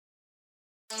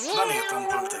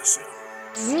Planeten.se.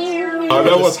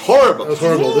 That was horrible. That was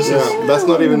horrible. That's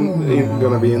not even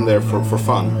gonna be in there for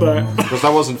fun. Because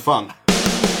that wasn't fun.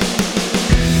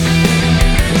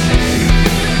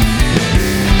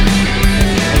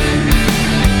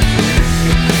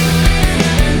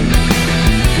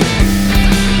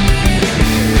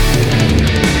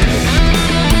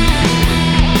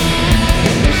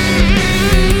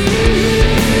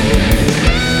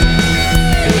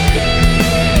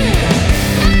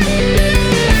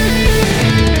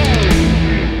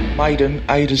 Maiden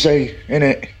A to Z,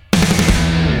 innit?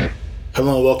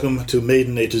 Hello and welcome to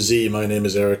Maiden A to Z. My name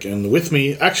is Eric, and with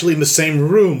me, actually in the same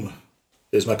room,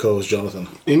 is my co-host Jonathan.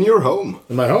 In your home.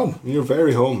 In my home. In your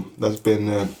very home. That's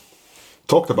been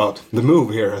talked about. The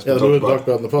move here has been the move talked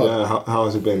about in the pod. Yeah, how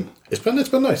has it been? It's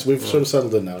been nice. We've sort of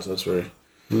settled in now, so it's very...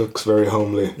 Looks very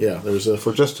homely. Yeah, there's a...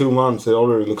 For just 2 months, it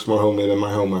already looks more homely than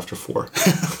my home after 4.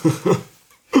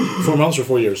 4 months or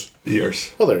 4 years?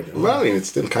 Years. Oh, there you go. Well, I mean, it's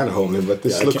still kind of homely, but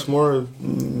this looks more...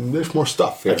 there's more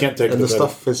stuff here. I can't take and the the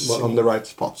credit. stuff is on the right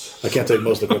spots. I can't take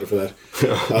most of the credit for that.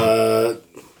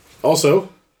 Also,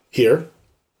 here,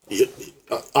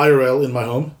 IRL in my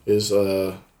home is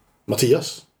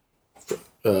Matthias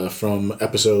from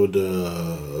episode...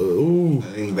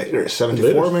 Invaders,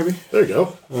 74 maybe? There you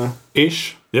go.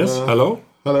 Ish. Yes. Hello.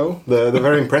 Hello, the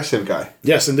very impressive guy.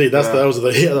 Yes, indeed. That was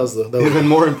Even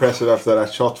more impressive after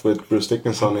that shot with Bruce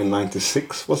Dickinson in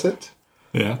 '96, was it?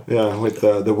 Yeah. Yeah, with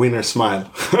the winner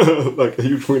smile, like a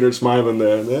huge winner smile, and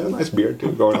the nice beard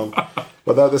too going on.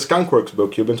 But the Skunkworks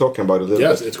book you've been talking about a little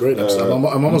Yes, bit. it's great. I'm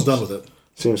almost done with it.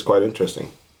 Seems quite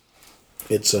interesting.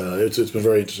 It's been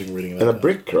very interesting reading that. And a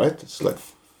brick, right? It's like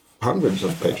hundreds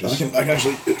of pages. I can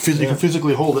actually you can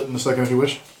physically hold it in a second if you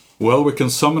wish. Well, we can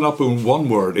sum it up in one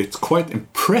word. It's quite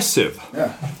impressive.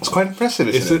 Yeah. It's quite impressive,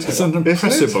 isn't it? It's an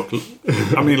impressive book.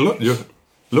 I mean,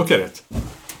 look at it.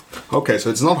 Okay,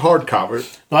 so it's not hardcover.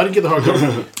 No, I didn't get the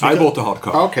hardcover. I bought the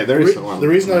hardcover. Okay, there is one. The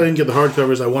reason I didn't get the hardcover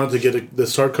is I wanted to get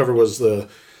this hardcover was at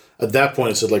that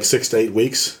point it said like 6 to 8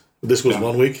 weeks. This was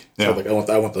 1 week. So Yeah. like I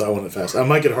want it fast. I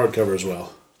might get a hardcover as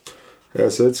well. Yeah,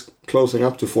 so it's closing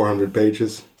up to 400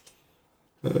 pages.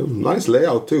 Nice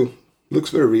layout too. Looks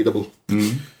very readable.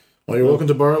 Mm. Well, you're welcome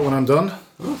to borrow it when I'm done.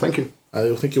 Oh, thank you.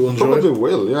 I think you will enjoy Probably it.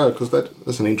 will, yeah, because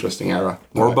that's an interesting era.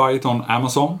 Or buy it on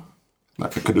Amazon.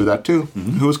 Like I could do that too.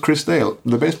 Who's Chris Dale?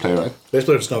 The bass player, right? Bass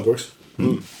player for Skunkworks.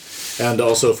 And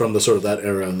also from the sort of that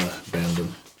era in the band.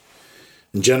 And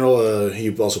in general, he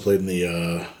also played in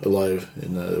the live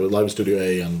in Studio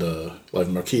A and live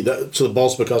in Marquee. So the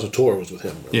Balls Picasso tour was with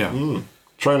him. Right? Yeah.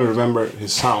 Trying to remember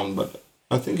his sound, but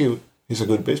I think he's a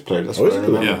good bass player. That's Oh, what he's I a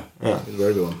good remember. Yeah. He's a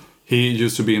very good one. He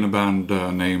used to be in a band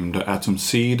named Atom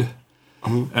Seed,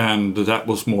 and that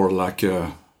was more like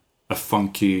a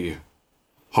funky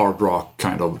hard rock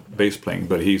kind of bass playing.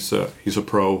 But he's a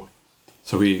pro,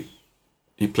 so he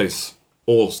plays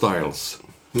all styles.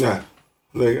 Yeah.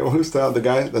 Who's the other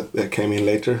guy that came in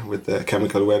later with the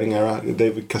Chemical Wedding era?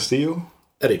 David Castillo?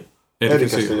 Eddie. Eddie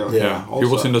Castillo, Yeah. He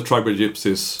was also. in the Tribal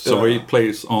Gypsies, so he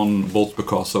plays on Bolt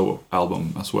Picasso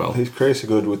album as well. He's crazy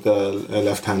good with the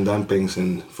left-hand dampings,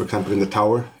 for example, in the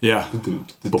tower. Yeah. It's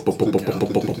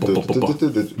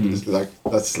like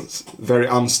that's very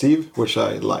un-Steve, which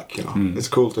I like. It's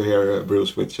cool to hear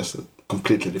Bruce with just a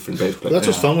completely different bass player. That's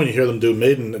what's fun when you hear them do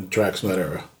Maiden tracks from that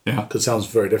era. Yeah. Because it sounds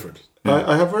very different.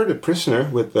 I have heard a Prisoner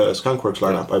with the Skunkworks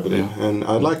lineup, I believe, and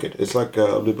I like it. It's like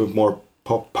a little bit more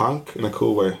pop punk in a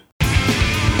cool way.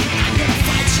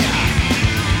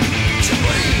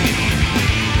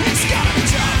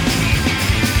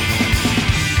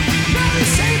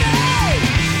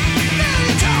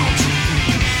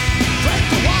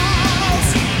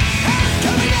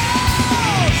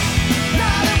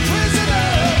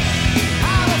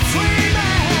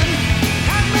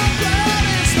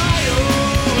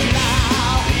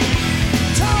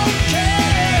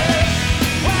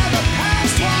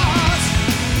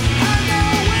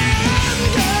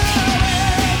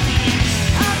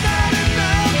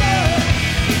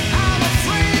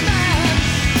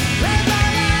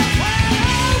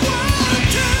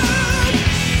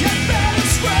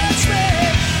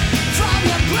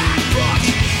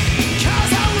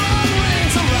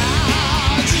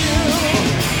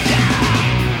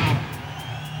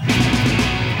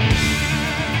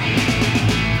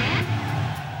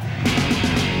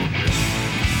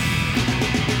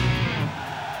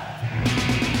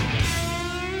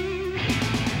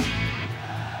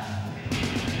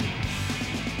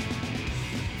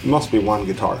 Must be one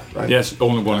guitar, right? Yes,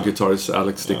 only one guitar is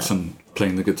Alex Dixon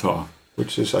playing the guitar.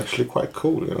 Which is actually quite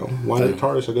cool, One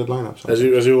guitar is a good lineup. As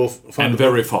you will find. And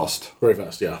very fast. Very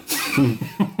fast, yeah.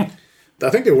 I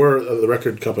think they were the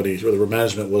record company or the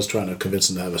management was trying to convince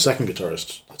them to have a second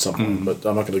guitarist at some point, but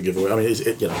I'm not going to give away. I mean,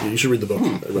 you should read the book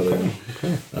rather than.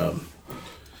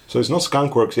 So it's not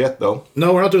Skunkworks yet, though.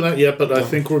 No, we're not doing that yet, but I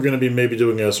think we're going to be maybe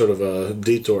doing a sort of a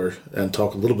detour and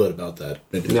talk a little bit about that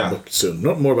maybe in the book soon.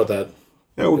 Not more about that.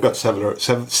 Yeah, we've got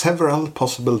several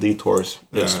possible detours.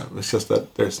 Yes. It's just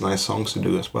that there's nice songs to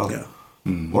do as well. Yeah.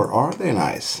 Or are they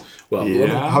nice? Well,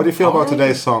 How do you feel about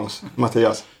today's songs,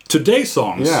 Matthias? Today's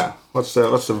songs? Yeah. What's the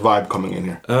vibe coming in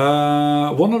here?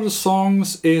 One of the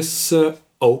songs is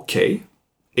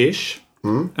okay-ish,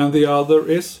 and the other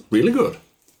is really good.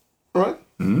 All right.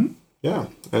 Yeah,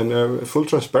 and full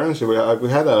transparency, we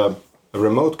had a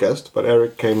remote guest, but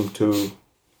Eric came to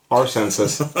our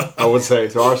senses, I would say,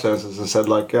 and said,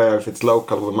 like, if it's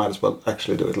local, we might as well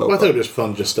actually do it local. Well, I thought it was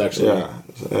fun just actually. Yeah,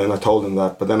 and I told him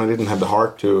that, but then I didn't have the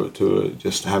heart to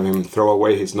just have him throw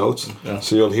away his notes. Yeah.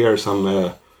 So you'll hear some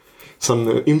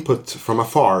input from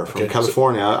afar, from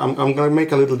California. I'm going to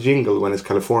make a little jingle when it's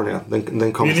California. Then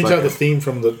comes. You need to have the theme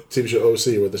from the TV show OC,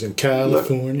 where there's in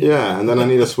California. Yeah, and then I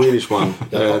need a Swedish one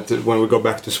when we go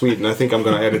back to Sweden. I think I'm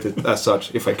going to edit it as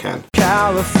such if I can.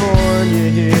 California,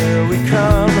 here we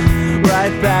come,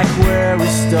 right back where we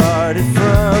started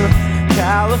from.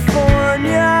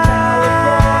 California.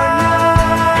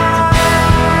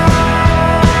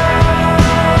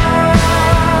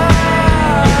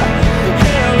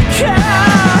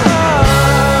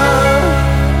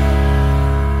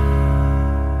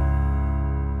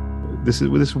 This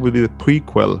will be the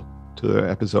prequel to the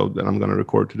episode that I'm going to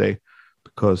record today,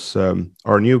 because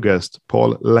our new guest,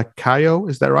 Paul Lacayo,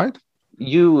 is that right?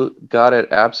 You got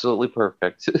it absolutely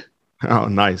perfect. Oh,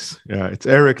 nice. Yeah, it's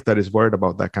Eric that is worried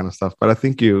about that kind of stuff, but I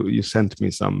think you sent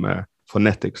me some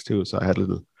phonetics too, so I had a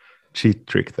little cheat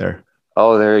trick there.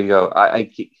 Oh, there you go. I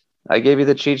gave you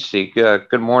the cheat sheet.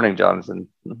 Good morning, Jonathan.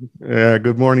 Yeah,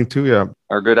 good morning to you.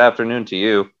 Or good afternoon to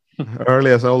you.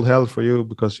 Early as old hell for you,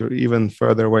 because you're even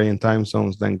further away in time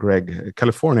zones than Greg.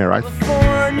 California, right?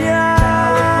 California.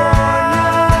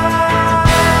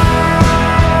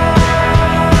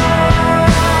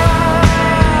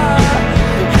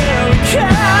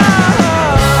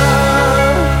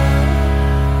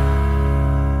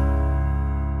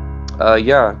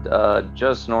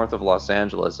 Just north of Los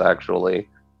Angeles, actually.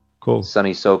 Cool.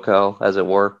 Sunny SoCal, as it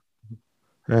were.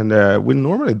 And we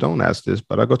normally don't ask this,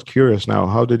 but I got curious now.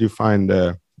 How did you find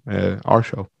our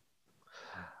show?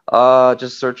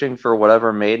 Just searching for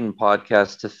whatever Maiden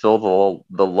podcast to fill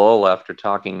the lull after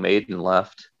Talking Maiden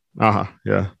left. Yeah.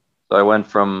 So I went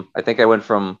from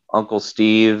Uncle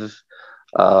Steve.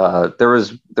 There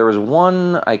was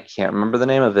one, I can't remember the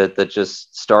name of it, that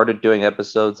just started doing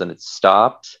episodes and it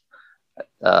stopped.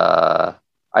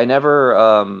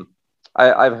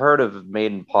 I've heard of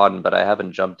Maiden Podden, but I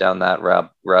haven't jumped down that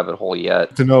rabbit hole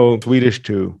yet. To know Swedish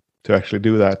to actually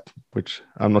do that, which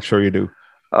I'm not sure you do.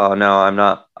 Oh no, I'm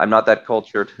not that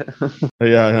cultured.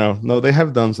 Yeah, I know. No, they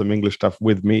have done some English stuff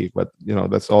with me, but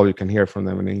that's all you can hear from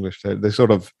them in English. They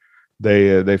sort of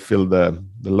they fill the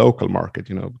local market,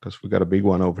 because we got a big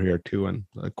one over here too, and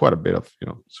quite a bit of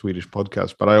Swedish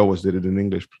podcasts. But I always did it in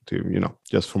English to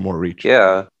just for more reach.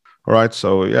 Yeah. All right,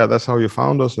 so yeah, that's how you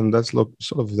found us, and that's sort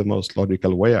of the most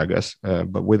logical way, I guess.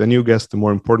 But with a new guest, the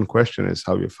more important question is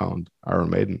how you found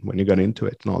Iron Maiden, when you got into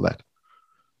it and all that.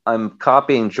 I'm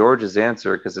copying George's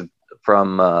answer because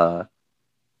from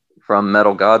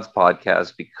Metal Gods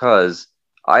podcast, because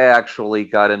I actually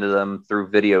got into them through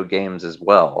video games as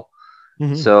well.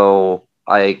 Mm-hmm. So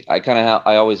I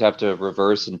always have to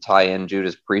reverse and tie in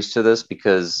Judas Priest to this,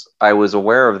 because I was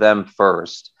aware of them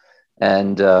first,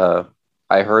 and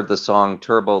I heard the song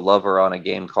Turbo Lover on a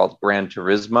game called Gran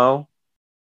Turismo.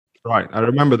 Right. I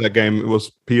remember that game. It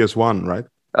was PS1, right?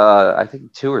 I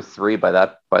think 2 or 3 by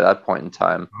that point in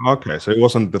time. Okay, so it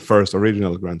wasn't the first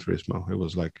original Gran Turismo. It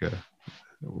was like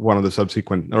one of the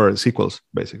subsequent or sequels,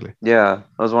 basically. Yeah,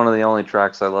 it was one of the only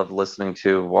tracks I loved listening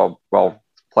to while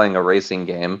playing a racing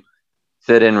game.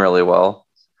 Fit in really well.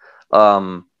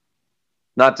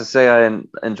 Not to say I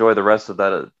enjoy the rest of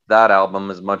that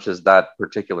album as much as that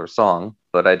particular song,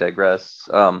 but I digress.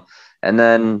 And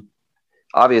then,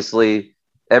 obviously,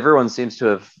 everyone seems to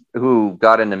have, who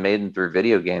got into Maiden through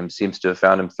video games, seems to have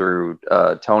found him through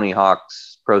Tony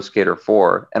Hawk's Pro Skater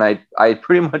 4. And I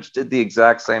pretty much did the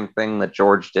exact same thing that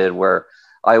George did, where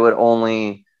I would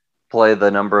only play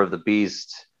the Number of the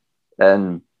Beast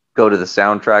and go to the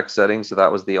soundtrack setting, so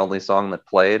that was the only song that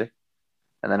played.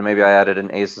 And then maybe I added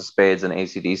an Ace of Spades and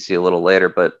AC/DC a little later,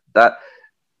 but that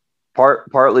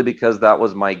partly because that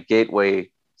was my gateway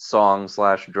song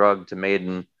 / drug to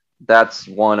Maiden. That's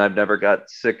one I've never got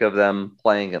sick of them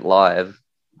playing it live.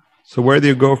 So where do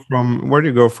you go from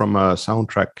a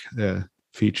soundtrack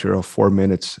feature of 4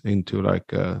 minutes into like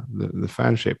the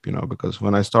fanship? Because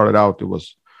when I started out, it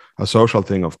was a social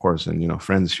thing, of course, and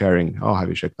friends sharing. Oh, have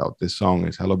you checked out this song?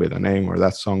 Is Hello Be the name or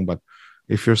that song? But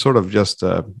if you're sort of just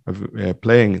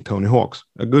playing Tony Hawk's,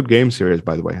 a good game series,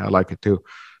 by the way, I like it too.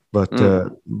 But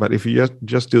if you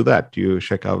just do that, you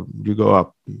go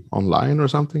up online or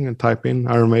something and type in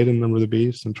Iron Maiden, Number of the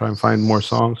Beast, and try and find more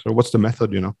songs. Or what's the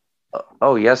method?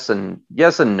 Oh, yes and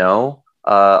no.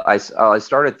 I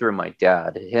started through my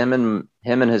dad. Him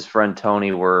and his friend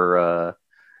Tony were.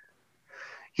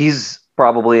 He's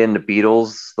probably into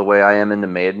Beatles the way I am into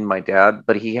Maiden, my dad.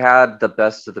 But he had the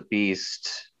Best of the Beast,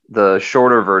 the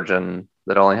shorter version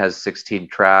that only has 16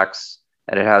 tracks,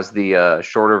 and it has the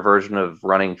shorter version of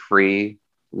Running Free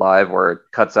live, where it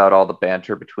cuts out all the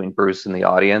banter between Bruce and the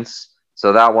audience.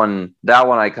 So that one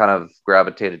I kind of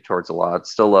gravitated towards a lot.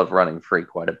 Still love Running Free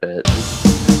quite a bit.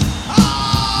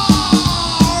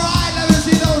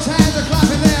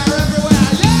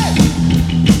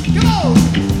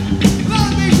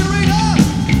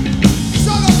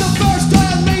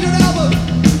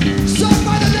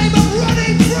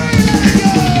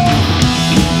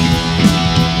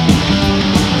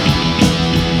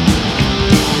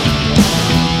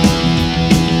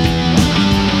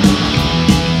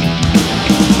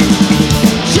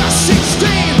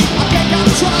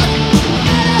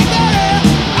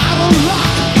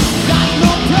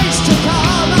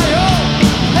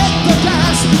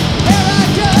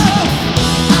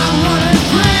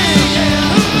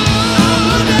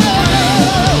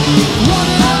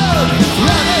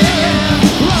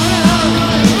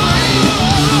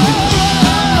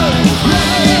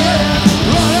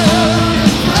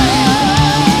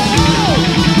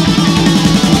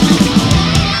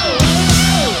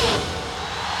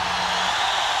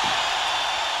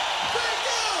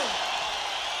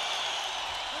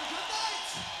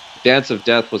 Dance of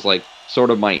Death was like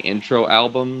sort of my intro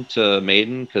album to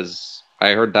Maiden, because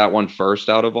I heard that one first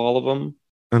out of all of them.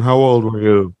 And how old were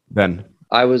you then?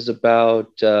 I was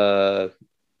about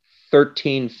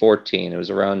 13, 14. It was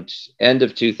around end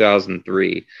of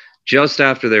 2003, just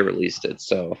after they released it.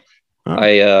 So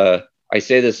I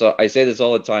say this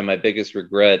all the time. My biggest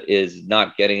regret is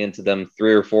not getting into them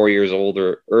 3 or 4 years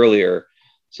earlier,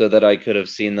 so that I could have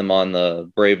seen them on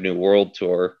the Brave New World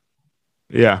tour.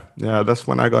 Yeah, that's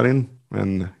when I got in,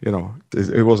 and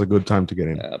it was a good time to get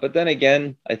in. Yeah, but then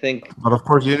again, I think. But of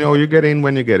course, you get in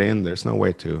when you get in. There's no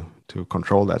way to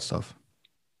control that stuff.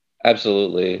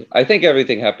 Absolutely, I think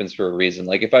everything happens for a reason.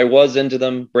 Like if I was into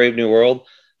them, Brave New World,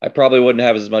 I probably wouldn't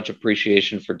have as much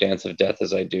appreciation for Dance of Death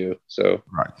as I do. So,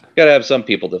 right, gotta have some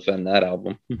people defend that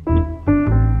album.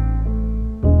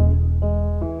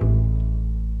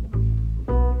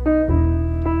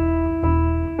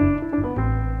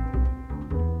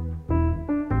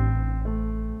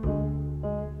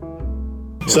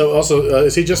 So also,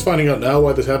 is he just finding out now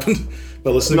why this happened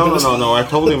by listening to this? No. I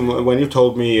told him, when you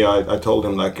told me, I told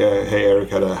him like, hey, Eric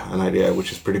had an idea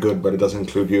which is pretty good, but it doesn't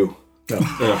include you. No.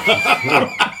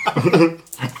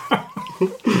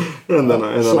 and then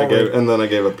I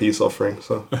gave a peace offering,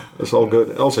 so it's all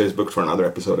good. Also, he's booked for another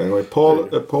episode anyway. Paul.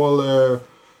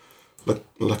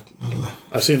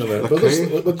 I've seen him there.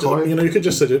 You could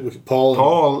just say it with Paul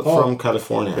from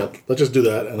California. Yeah, let's just do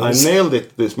that. And I nailed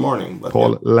it this morning. But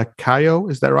Paul Lacayo,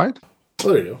 is that right? Oh,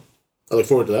 there you go. I look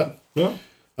forward to that. Yeah.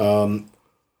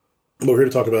 We're here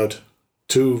to talk about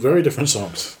 2 very different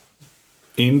songs.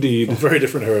 Indeed. From very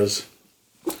different eras.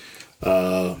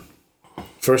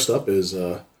 First up is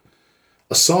a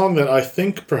song that I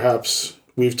think perhaps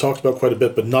we've talked about quite a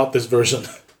bit, but not this version.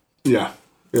 Yeah.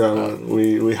 Yeah,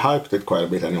 we hyped it quite a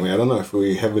bit anyway. I don't know if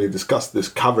we heavily discussed this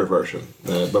cover version,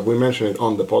 but we mentioned it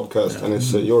on the podcast, and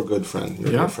it's your good friend,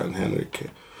 good friend Henrik,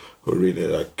 who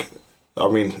really I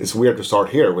mean, it's weird to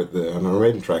start here with an Iron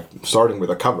Maiden track, starting with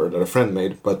a cover that a friend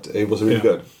made, but it was really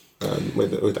good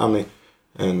with Annie,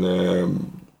 and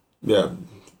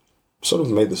sort of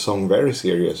made the song very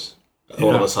serious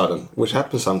all of a sudden, which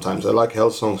happens sometimes. I like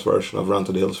Hellsong's version of Run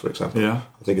to the Hills, for example. Yeah,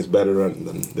 I think it's better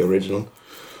than the original.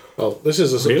 Well, this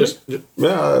is I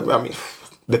mean,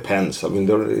 depends. I mean,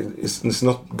 it's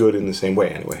not good in the same way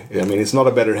anyway. I mean, it's not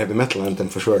a better heavy metal anthem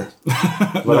for sure.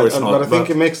 But it's not. But I think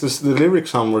it makes the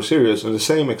lyrics sound more serious, and the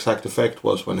same exact effect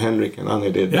was when Henrik and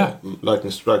Annie did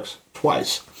Lightning Strikes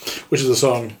Twice, which is the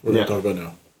song we're going to talk about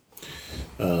now.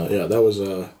 That was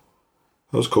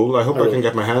That was cool. I hope I can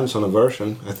get my hands on a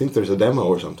version. I think there's a demo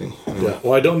or something. Yeah.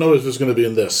 Well, I don't know if it's going to be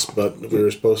in this, but we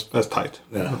were supposed to. That's tight.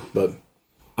 Yeah, but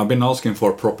I've been asking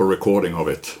for a proper recording of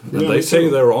it, and they say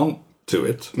they're on to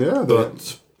it. Yeah,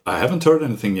 but I haven't heard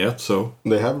anything yet, so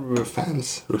They have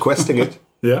fans requesting it.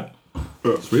 yeah,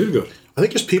 it's really good. I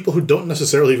think there's people who don't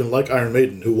necessarily even like Iron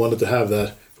Maiden who wanted to have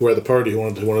that, who were at the party, who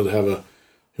wanted to have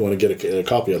who want to get a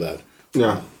copy of that.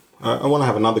 Yeah, I want to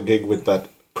have another gig with that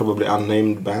probably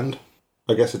unnamed band.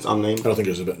 I guess it's unnamed. I don't think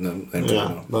there's a bit name.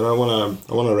 Yeah, but I wanna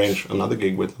arrange another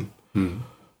gig with them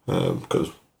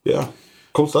because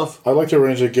cool stuff. I'd like to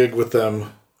arrange a gig with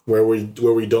them where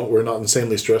we're not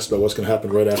insanely stressed about what's going to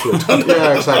happen right after we're done.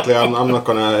 Yeah, exactly. I'm not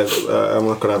gonna.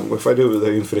 If I do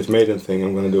the Infinite Maiden thing,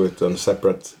 I'm gonna do it on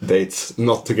separate dates,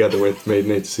 not together with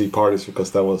Maiden A2C parties,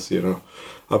 because that was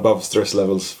above stress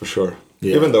levels for sure.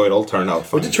 Yeah. Even though it all turned out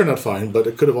fine. It did turn out fine, but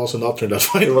it could have also not turned out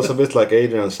fine. It was a bit like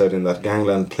Adrian said in that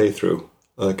Gangland playthrough.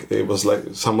 Like it was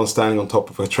like someone standing on top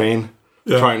of a train,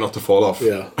 trying not to fall off.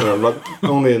 Yeah, but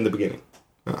only in the beginning.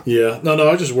 Yeah. No,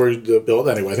 I was just worried.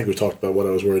 Anyway, I think we talked about what I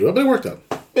was worried about, but it worked out.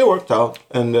 It worked out,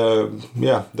 and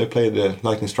they played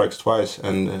Lightning Strikes twice,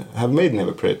 and have Maiden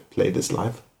ever played this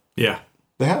live? Yeah,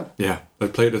 they have. Yeah, they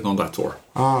played it on that tour.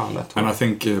 On that tour. And I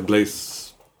think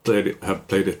Blaze have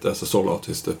played it as a solo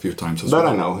artist a few times as well.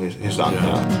 That I know he's done.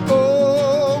 Yeah.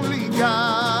 Only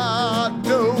God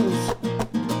knows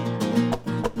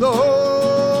the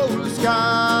whole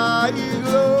sky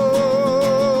glows.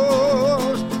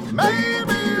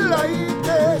 Maybe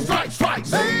lightning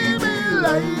strikes. Maybe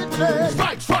lightning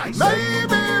strikes.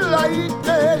 Maybe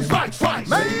lightning strikes.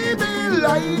 Maybe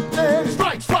lightning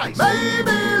strikes.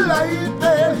 Maybe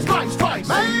lightning strikes.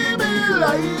 Maybe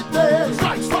lightning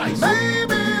strikes.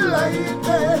 Maybe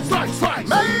lightning strikes.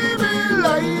 Maybe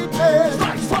lightning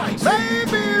strikes.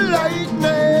 Maybe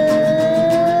lightning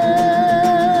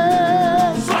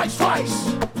strikes.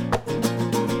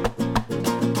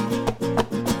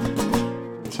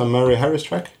 It's a Murray Harris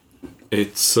track.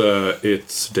 It's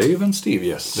Dave and Steve,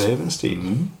 yes. Dave and Steve.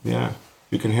 Mm-hmm. Yeah,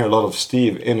 you can hear a lot of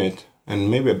Steve in it, and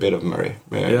maybe a bit of Murray.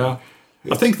 Yeah.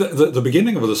 I think the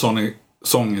beginning of the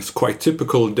song is quite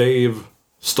typical Dave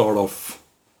start off.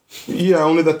 Yeah,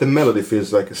 only that the melody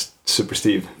feels like a Super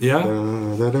Steve. Yeah.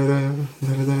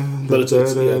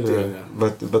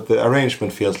 But but the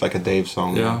arrangement feels like a Dave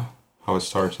song. Yeah. How it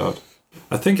starts out.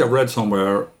 I think I read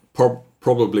somewhere,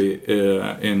 probably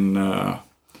in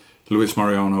Luis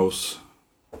Mariano's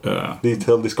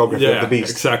detailed discography of the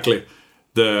Beast. Exactly.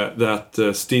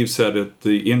 That Steve said that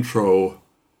the intro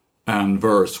and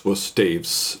verse was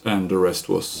Dave's and the rest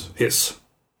was his.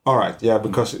 All right, yeah,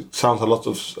 because it sounds a lot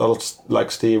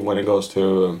like Steve when it goes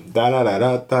to da da da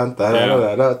da da da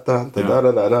da da da da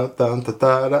da da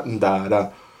da da da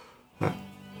da.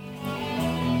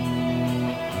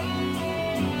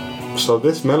 So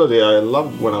this melody I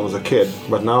loved when I was a kid,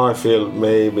 but now I feel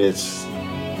maybe it's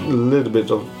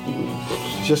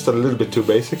just a little bit too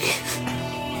basic.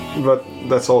 But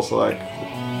that's also like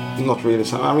not really.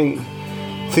 I mean,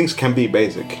 things can be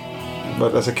basic.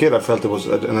 But as a kid, I felt it was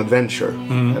an adventure,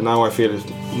 and now I feel it's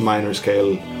minor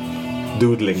scale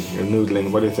doodling or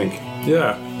noodling. What do you think?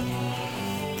 Yeah,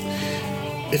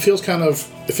 it feels kind of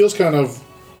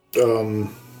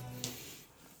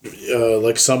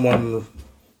like someone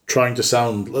trying to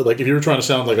sound like if you were trying to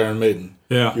sound like Iron Maiden.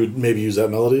 Yeah, you would maybe use that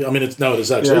melody. I mean, it's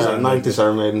actually 90s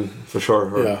Iron Maiden for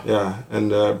sure.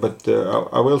 And but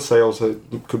I will say also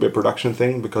it could be a production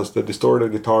thing because the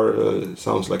distorted guitar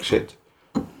sounds like shit.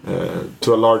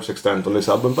 To a large extent on this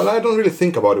album, but I don't really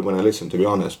think about it when I listen, to be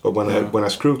honest. But when I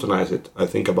scrutinize it, I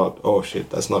think about, oh shit,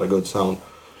 that's not a good sound.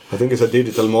 I think it's a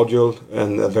digital module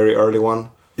and a very early one.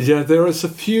 Yeah, there is a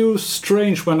few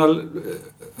strange when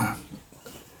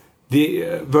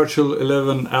the Virtual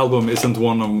 11 album isn't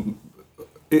one of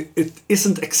it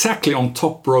isn't exactly on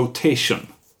top rotation.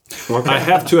 Okay. I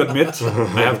have to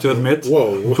admit.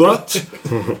 Whoa! But.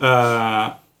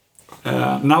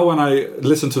 Now when I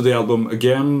listen to the album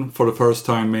again for the first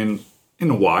time in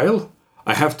a while,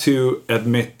 I have to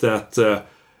admit that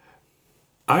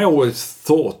I always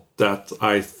thought that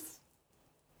I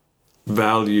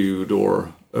valued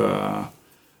or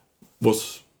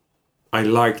I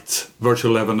liked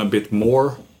Virtual 11 a bit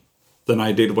more than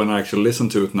I did when I actually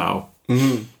listened to it now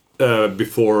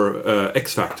before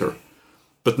X Factor.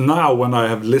 But now when I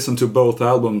have listened to both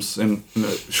albums in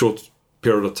a short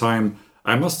period of time,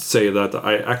 I must say that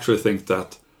I actually think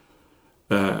that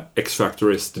X Factor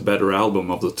is the better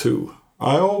album of the two.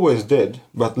 I always did,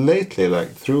 but lately,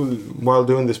 while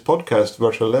doing this podcast,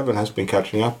 Virtual Eleven has been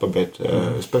catching up a bit,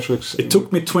 especially. It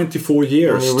took me 24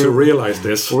 years to realize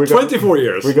this. 24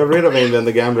 years. We got rid of Alien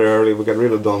the Gambler early. We got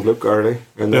rid of Don't Look early,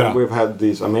 and then we've had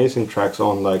these amazing tracks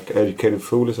on, like Educated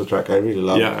Fool is a track I really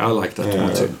love. Yeah, I like that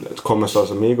one too. Como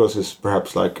Estás Amigos is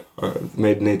perhaps like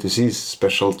Made in A to C's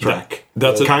special track.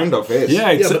 That's kind of is.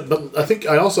 Yeah, but I think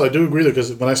I do agree there,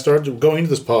 because when I started going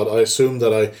into this pod, I assumed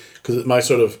that because my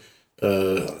sort of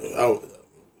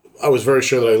I was very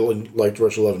sure that I liked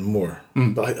Virtual 11 more,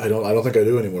 but I don't think I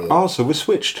do anymore. Oh, so we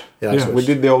switched. Yeah, we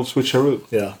did the old switcheroo.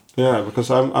 Yeah, yeah, because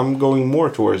I'm going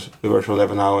more towards the Virtual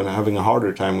 11 now and having a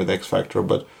harder time with X Factor,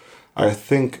 but I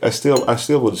think I still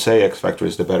would say X Factor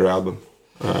is the better album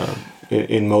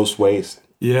in most ways.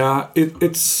 Yeah,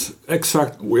 it's X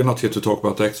Factor. We're not here to talk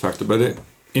about the X Factor, but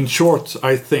in short,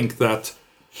 I think that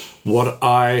what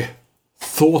I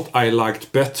thought I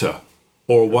liked better,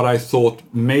 or what I thought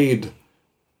made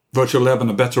Virtual 11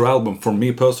 a better album for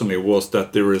me personally, was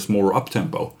that there is more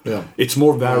up-tempo. Yeah. It's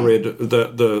more varied.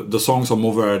 The songs are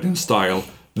more varied in style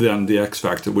than the X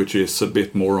Factor, which is a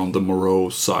bit more on the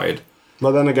morose side.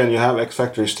 But then again, you have X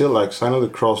Factor still like Sign of the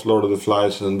Cross, Lord of the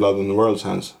Flies, and Blood on the World's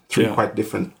Hands. Three quite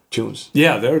different tunes.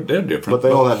 Yeah, they're different. But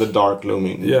they all have the dark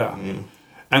looming. Yeah.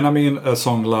 And I mean, a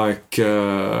song like...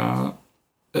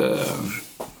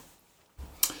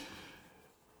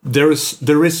 There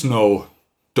is no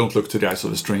Don't Look to the Eyes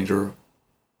of a Stranger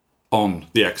on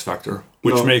the X Factor,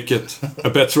 which make it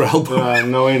a better album.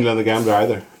 No Angel and the Gambler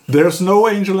either. There's no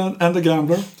Angel and the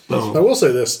Gambler. I will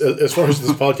say this, as far as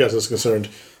this podcast is concerned,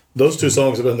 those two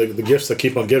songs have been the gifts that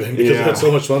keep on giving, because we had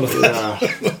so much fun with it.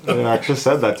 I just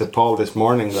said that to Paul this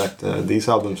morning, that these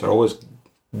albums are always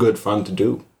good fun to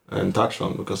do and touch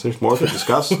on, because there's more to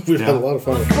discuss. We've had a lot of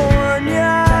fun.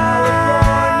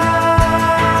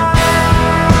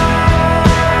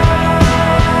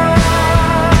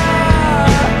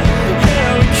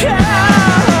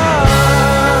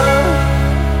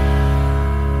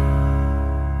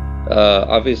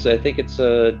 Obviously, I think it's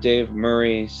a Dave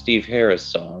Murray, Steve Harris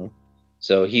song.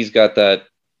 So he's got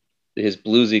his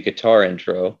bluesy guitar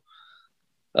intro.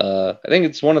 I think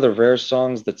it's one of the rare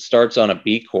songs that starts on a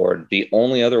B chord. The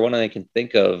only other one I can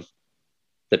think of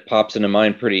that pops into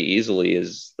mind pretty easily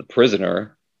is The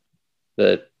Prisoner,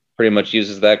 that pretty much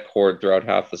uses that chord throughout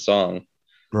half the song.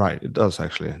 Right, it does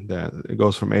actually. It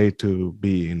goes from A to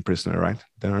B in Prisoner, right?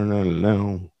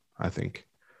 I think.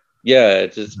 Yeah,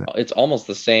 it's almost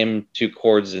the same two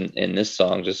chords in this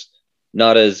song, just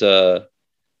not as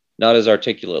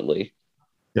articulately.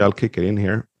 Yeah, I'll kick it in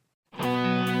here.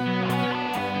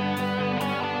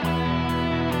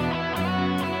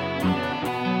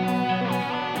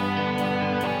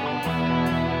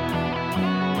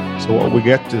 So what we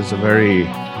get is a very,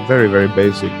 very, very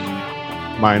basic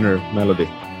minor melody.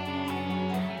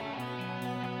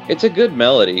 It's a good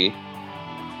melody.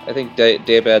 I think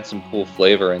Dave adds some cool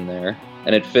flavor in there,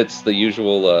 and it fits the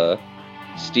usual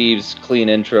Steve's clean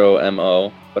intro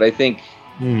MO. But I think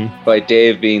by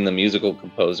Dave being the musical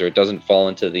composer, it doesn't fall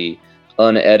into the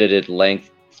unedited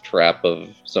length trap of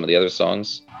some of the other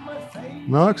songs.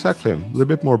 No, exactly. A little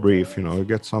bit more brief, you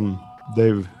get some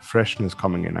Dave freshness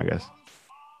coming in, I guess.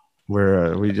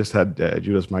 Where we just had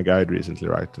Judas My Guide recently,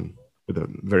 right? And with a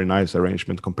very nice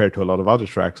arrangement compared to a lot of other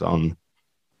tracks on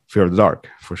Fear of the Dark,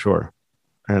 for sure.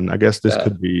 And I guess this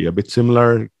could be a bit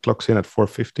similar. It clocks in at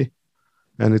 4:50.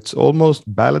 And it's almost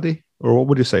ballady, or what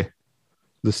would you say?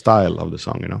 The style of the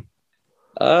song,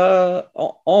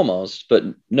 Almost, but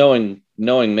knowing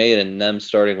Maiden and them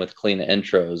starting with clean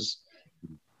intros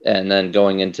and then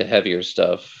going into heavier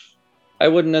stuff, I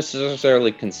wouldn't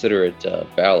necessarily consider it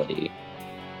ballady.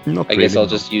 I guess I'll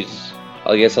just use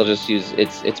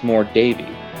it's more Davey.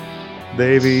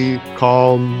 Davey,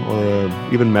 calm, or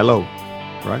even mellow,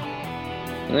 right?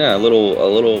 Yeah, a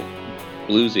little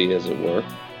bluesy, as it were.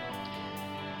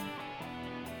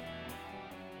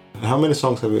 How many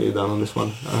songs have we done on this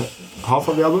one? Half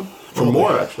of the album? Or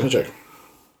more, actually? Let me check.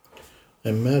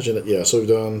 Imagine it. Yeah, so we've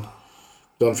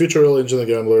done Future Real, Angel and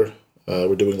the Gambler.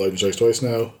 We're doing Lightning Strikes twice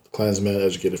now. Klansman,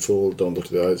 Educated Fool, Don't Look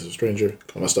to the Eyes of a Stranger,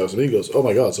 Como Estás Amigos. Oh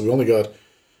my god, so we only got...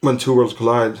 When Two Worlds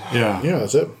Collide. Yeah. Yeah,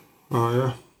 that's it. Oh,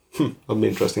 yeah. That'll be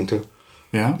interesting, too.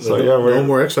 Yeah. So, we're... No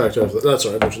more X Factor after that. That's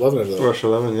all right, Virtual 11 after that.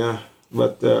 Virtual 11, yeah.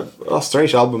 But, a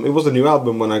strange album. It was a new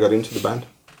album when I got into the band.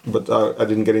 But I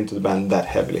didn't get into the band that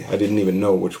heavily. I didn't even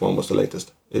know which one was the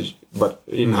latest. But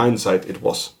in hindsight, it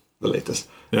was the latest.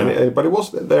 Yeah. But it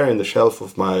was there in the shelf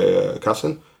of my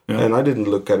cousin. Yeah. And I didn't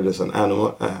look at it as an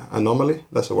anomaly.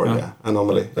 That's the word, yeah.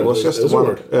 Anomaly. It was just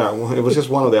one. Yeah, it was just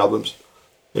one of the albums,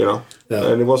 Yeah.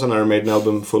 And it was an Iron Maiden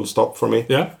album, full stop for me.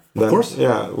 Yeah. Then, course.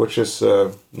 yeah, which is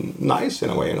nice in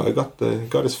a way. You know, he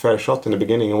got his fair shot in the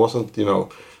beginning. It wasn't, you know,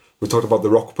 we talked about the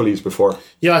Rock Police before.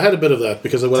 Yeah, I had a bit of that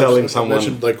because when Telling I someone-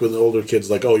 mentioned like with the older kids,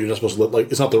 like, oh, you're not supposed to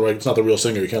like, it's not the real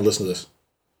singer. You can't listen to this,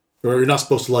 or you're not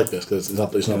supposed to like this because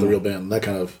it's not the real band. That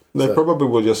kind of. They probably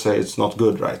will just say it's not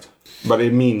good, right? But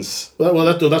it means Well,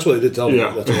 that's what they did tell me.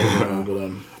 Yeah. That's what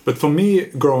but, But for me,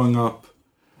 growing up,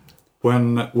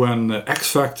 when X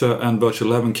Factor and Virtual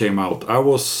Eleven came out, I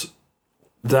was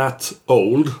that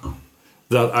old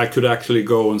that I could actually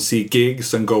go and see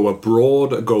gigs and go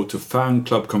abroad, go to fan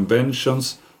club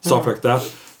conventions, stuff like that.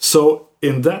 So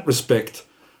in that respect,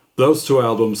 those two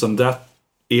albums and that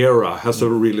era has a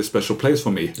really special place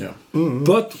for me. yeah.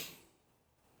 But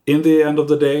in the end of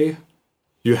the day,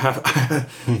 you have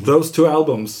those two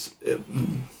albums.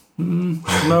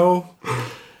 No.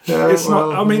 It's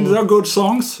not. I mean, they're good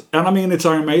songs, and I mean, it's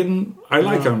Iron Maiden. I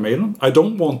like Iron Maiden. I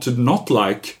don't want to not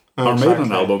like Iron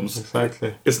Maiden albums.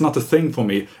 Exactly. It's not a thing for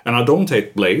me, and I don't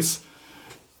hate Blaze.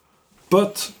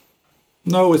 But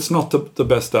no, it's not the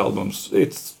best albums.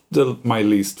 It's my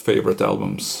least favorite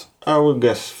albums. I would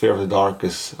guess Fear of the Dark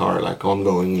are like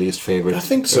ongoing least favorite. I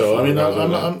think so. I mean,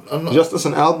 I'm not. Just as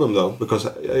an album though, because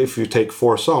if you take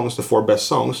 4 songs, the 4 best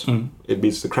songs, it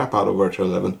beats the crap out of Virtual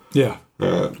Eleven. Yeah.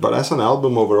 But as an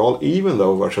album overall, even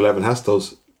though Virtual Eleven has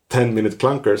those 10-minute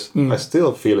clunkers, I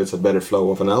still feel it's a better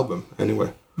flow of an album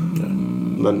anyway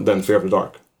than Fear of the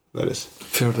Dark. That is.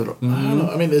 Fear of the Dark. I don't know.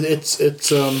 I mean, it's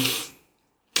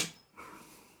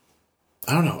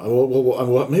I don't know.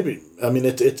 Well, maybe. I mean,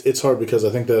 it's hard because I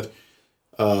think that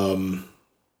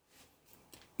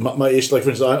my issue, like for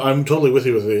instance, I'm totally with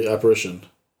you with the Apparition.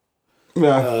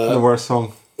 Yeah, the worst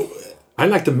song. I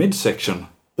like the midsection.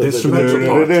 The instrumental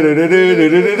part.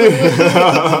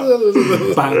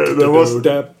 There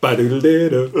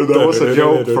was a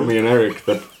joke from me and Eric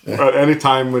that any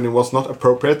time when it was not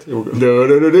appropriate, it would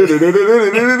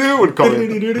come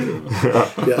in.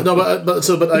 Yeah, no, but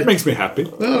It makes me happy.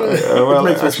 Well,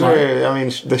 makes me actually, I mean,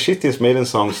 the shittiest Maiden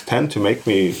songs tend to make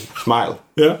me smile.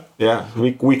 Yeah. Yeah,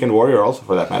 Weekend Warrior also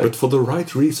for that matter. But for the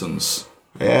right reasons.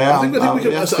 Yeah, I think we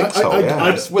could- I so think so. I- Yeah,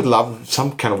 I- It's with love,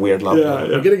 some kind of weird love. Yeah,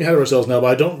 we're getting ahead of ourselves now. But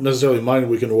I don't necessarily mind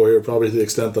Weekend Warrior probably to the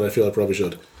extent that I feel I probably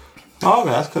should. Oh,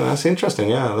 that's interesting.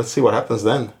 Yeah, let's see what happens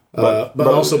then. But I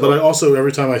also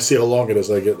every time I see how long it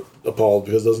is, I get appalled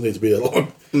because it doesn't need to be that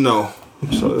long. No.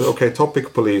 So okay,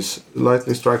 Topic Police,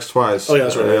 Lightning Strikes Twice. Oh, yeah,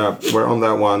 that's right. Yeah, we're on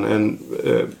that one, and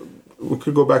we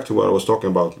could go back to what I was talking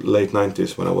about, late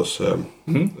 '90s when I was a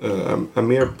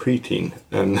mere preteen,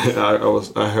 and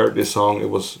I heard this song. It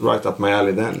was right up my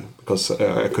alley then because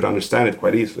I could understand it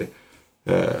quite easily.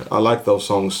 I liked those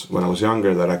songs when I was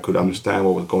younger that I could understand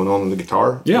what was going on the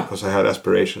guitar. Yeah. Because I had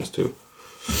aspirations to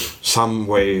some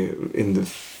way in the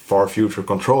far future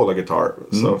control a guitar.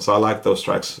 So I like those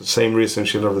tracks. Same reason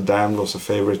Children of the Damned was a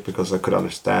favorite because I could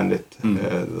understand it. It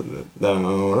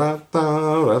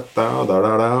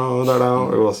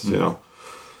was, you know,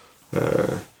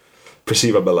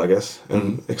 perceivable, I guess.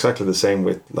 And exactly the same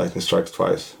with Lightning Strikes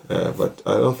Twice. But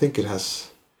I don't think it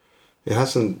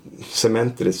hasn't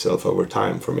cemented itself over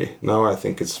time for me. Now I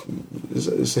think it's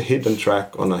a hidden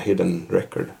track on a hidden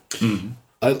record.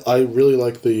 I really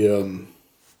like the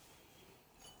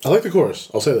I like the chorus.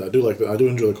 I'll say that I do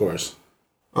enjoy the chorus.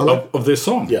 Of this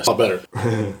song? Yes, a lot better.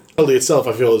 The melody itself,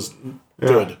 I feel, is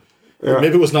good. Yeah.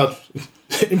 Maybe it was not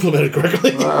implemented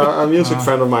correctly. A music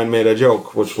friend of mine made a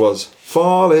joke, which was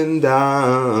 "Falling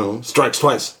Down Strikes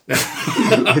Twice,"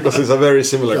 because it's a very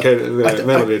similar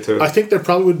melody to. I think there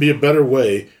probably would be a better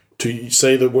way to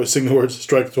sing the words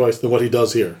 "strike twice" than what he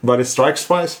does here. But it strikes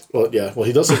twice. Well, yeah. Well,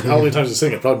 he does it. How many times does he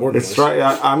sing it? Probably more than It's twice.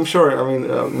 right. I'm sure. I mean,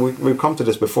 we've come to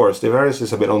this before. Steve Harris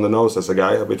is a bit on the nose as a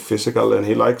guy, a bit physical, and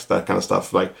he likes that kind of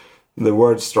stuff. Like the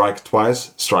word "strike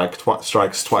twice," strikes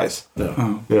twice.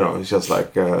 Yeah. You know, it's just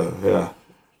like yeah.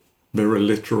 Very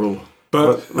literal.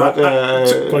 But Quite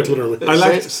literally. I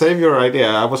like save your idea.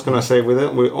 I was gonna say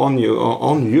on you,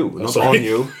 not sorry. on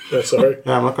you. Yeah, sorry.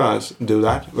 Yeah, I'm not gonna do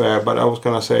that. But I was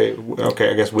gonna say, okay,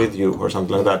 I guess with you or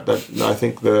something like that. That I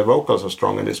think the vocals are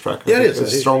strong in this track. I Yeah, it think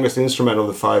is. The strongest instrument of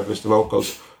the 5 is the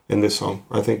vocals in this song.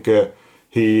 I think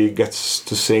he gets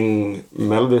to sing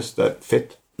melodies that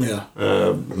fit. Yeah.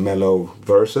 Mellow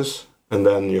verses, and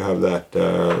then you have that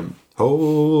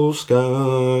whole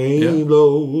sky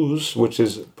blows, which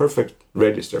is perfect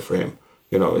register for him.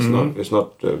 You know, it's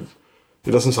not it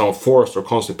doesn't sound forced or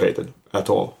constipated at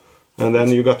all. And then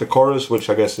you got the chorus, which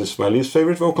I guess is my least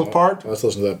favorite vocal part. Let's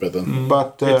listen to that bit then.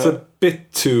 But it's a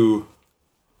bit too.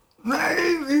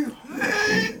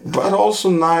 but also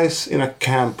nice in a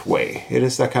camp way. It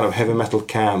is that kind of heavy metal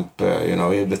camp. You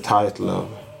know, the title of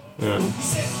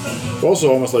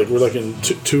Also, almost like we're like in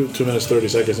 2 minutes 30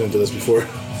 seconds into this before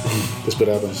this bit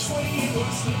happens.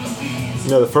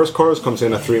 Yeah, the first chorus comes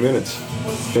in at 3 minutes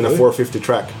in a 450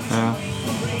 track. Yeah.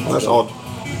 That's odd.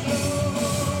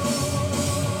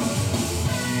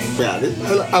 Yeah,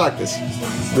 I like this.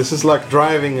 This is like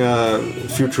driving a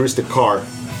futuristic car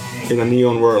in a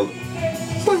neon world.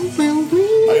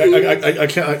 I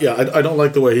can't. Yeah, I don't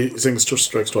like the way he sings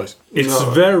Strikes Twice. It's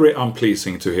very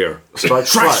unpleasing to hear.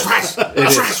 Strikes twice.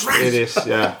 It is.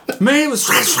 Yeah. Maybe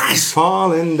strikes.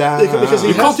 Falling down. Because he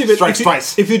You can't even strikes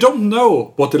twice. If you don't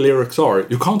know what the lyrics are,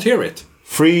 you can't hear it.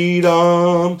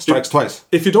 Freedom strikes twice.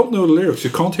 If you don't know the lyrics,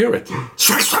 you can't hear it.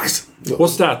 Strikes twice.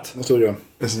 What's that? That's what you're on.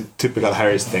 It's a typical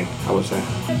Harris thing, I would say.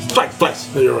 Strike twice.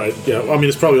 You're right. Yeah. I mean,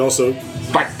 it's probably also.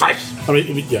 Strike twice. I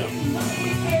mean, yeah.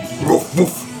 Woof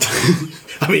woof.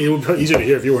 I mean, it would be easier to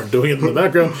hear if you weren't doing it in the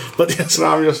background. But yes. No,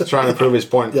 I'm just trying to prove his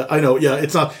point. Yeah, I know. Yeah,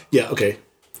 it's not. Yeah. Okay.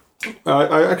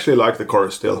 I actually like the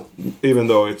chorus still, even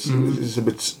though it's a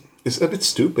bit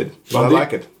stupid, but I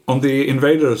like it. On the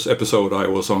Invaders episode I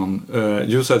was on,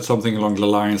 you said something along the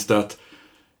lines that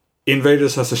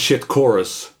Invaders has a shit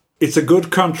chorus. It's a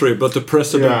good country, but the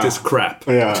president is crap.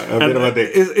 Yeah, a bit of a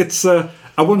dick. It's I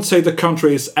wouldn't say the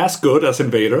country is as good as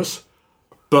Invaders,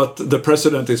 but the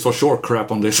president is for sure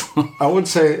crap on this one. I would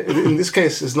say in this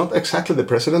case it's not exactly the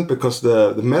president, because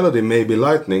the melody may be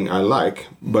lightning, I like,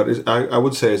 but I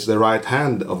would say it's the right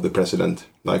hand of the president,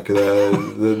 like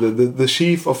the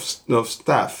chief of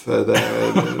staff,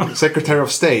 the secretary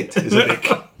of state is a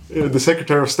dick. The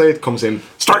secretary of state comes in,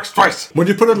 strikes twice. When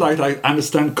you put it like that, I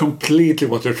understand completely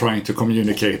what you're trying to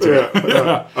communicate.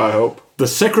 Yeah, I hope. The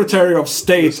secretary of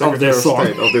state of this song.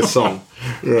 Of this song,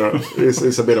 yeah,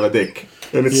 is a bit of a dick,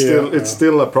 and it's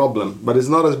still a problem, but it's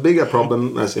not as big a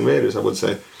problem as Invaders, I would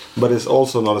say, but it's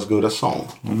also not as good a song.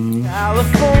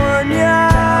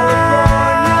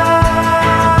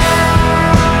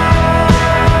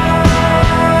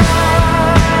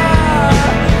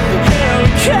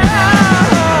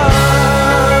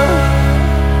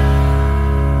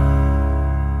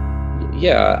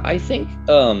 Yeah, I think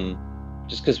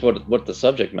just because what the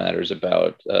subject matter is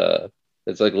about,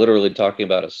 it's like literally talking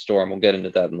about a storm. We'll get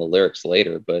into that in the lyrics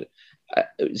later, but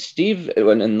Steve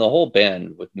and the whole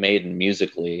band with Maiden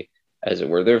musically, as it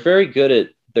were, they're very good at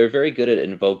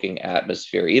invoking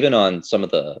atmosphere, even on some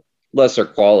of the lesser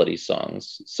quality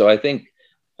songs. So I think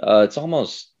it's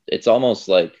almost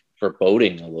like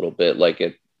foreboding a little bit, like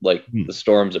the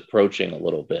storm's approaching a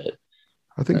little bit.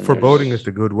 I think foreboding is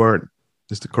the good word.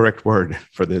 Is the correct word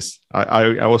for this.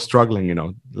 I was struggling,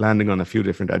 landing on a few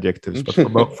different adjectives,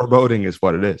 but foreboding is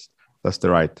what it is. That's the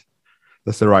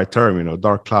right term,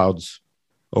 dark clouds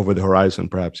over the horizon,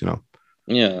 perhaps,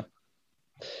 Yeah.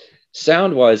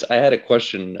 Sound-wise, I had a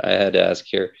question I had to ask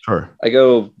here. Sure. I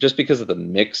go, just because of the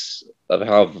mix of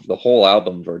how the whole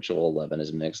album Virtual 11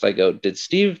 is mixed, I go, did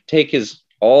Steve take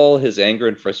all his anger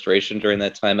and frustration during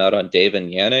that time out on Dave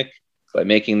and Yannick by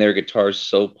making their guitars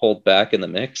so pulled back in the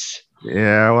mix?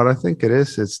 Yeah, what I think it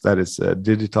is that it's a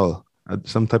digital,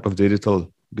 some type of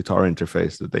digital guitar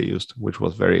interface that they used, which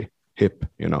was very hip,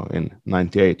 in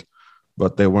 '98,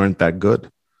 but they weren't that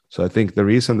good. So I think the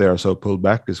reason they are so pulled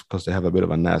back is because they have a bit of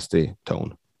a nasty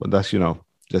tone. But that's,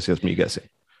 that's just me guessing.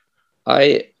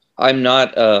 I'm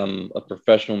not a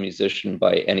professional musician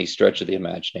by any stretch of the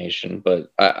imagination,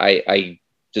 but I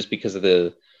just because of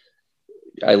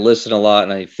I listen a lot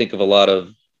and I think of a lot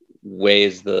of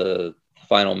ways the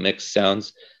final mix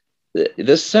sounds.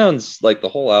 This sounds like the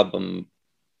whole album,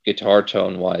 guitar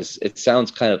tone wise, it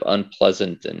sounds kind of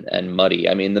unpleasant and muddy.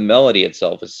 I mean, the melody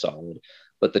itself is solid,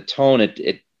 but the tone,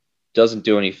 it doesn't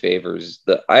do any favors.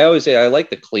 I always say I like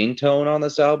the clean tone on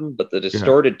this album, but the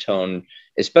distorted tone,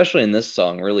 especially in this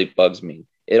song, really bugs me.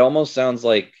 It almost sounds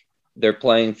like they're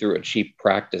playing through a cheap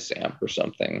practice amp or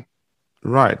something.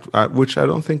 Right, which I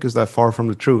don't think is that far from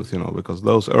the truth, because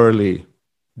those early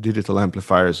digital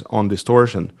amplifiers on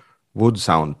distortion would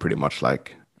sound pretty much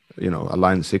like, a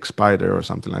Line 6 Spider or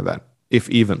something like that, if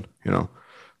even,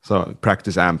 so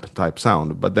practice amp type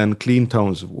sound. But then clean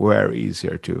tones were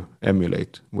easier to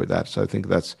emulate with that. So I think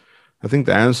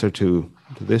the answer to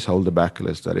this whole debacle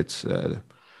is that it's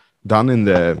done in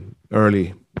the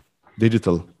early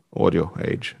digital audio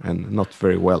age and not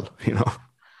very well,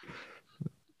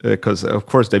 because of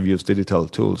course they've used digital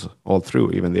tools all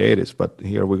through, even the 80s, but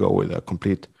here we go with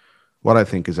what I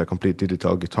think is a complete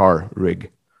digital guitar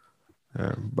rig.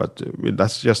 But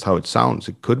that's just how it sounds.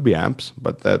 It could be amps,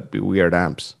 but that'd be weird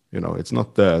amps. It's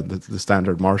not the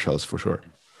standard Marshalls for sure.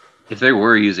 If they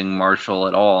were using Marshall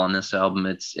at all on this album,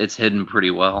 it's hidden pretty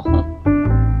well.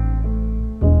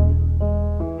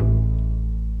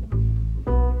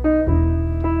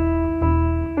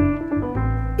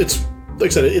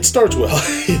 I said, it starts well,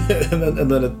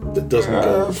 and then it doesn't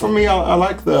go. For me, I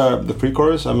like the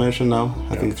pre-chorus I mentioned now.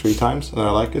 I think 3 times, and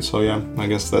I like it. So yeah, I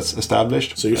guess that's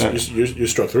established. So you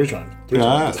struck 3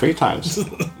 times. 3 times.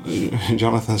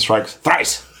 Jonathan strikes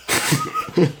thrice.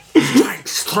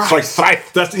 Strikes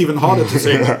thrice. That's even harder to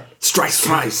say. Strikes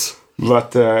thrice.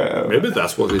 But maybe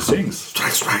that's what he sings.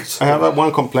 Strikes thrice. I have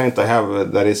one complaint I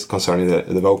have that is concerning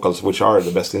the vocals, which are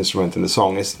the best instrument in the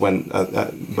song. Is when,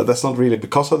 but that's not really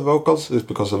because of the vocals. It's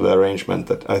because of the arrangement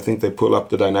that I think they pull up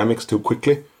the dynamics too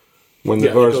quickly. When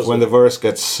the verse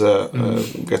gets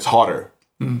hotter,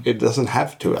 it doesn't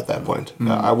have to at that point.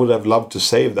 I would have loved to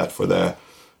save that for the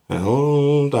and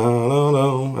all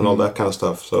that kind of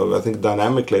stuff. So I think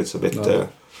dynamically it's a bit.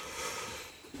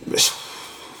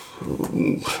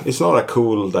 It's not a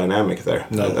cool dynamic there.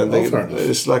 No,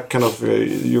 it's like kind of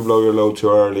you blow your load too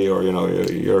early, or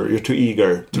you're too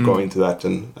eager to go into that.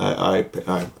 And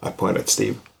I point at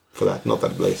Steve for that, not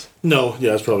at Blaze. No,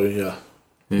 yeah, it's probably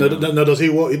No, does he?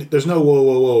 There's no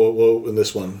whoa in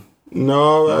this one.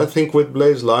 No, I think with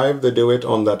Blaze Live they do it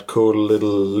on that cool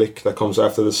little lick that comes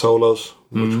after the solos,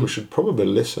 which we should probably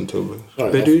listen to.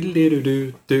 Right, there we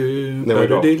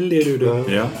go.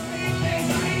 Yeah.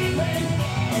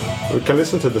 We can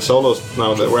listen to the solos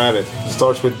now that we're at it. It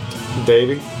starts with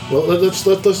Davey. Well, let's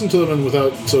listen to them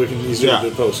without, so we can easily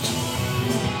do post.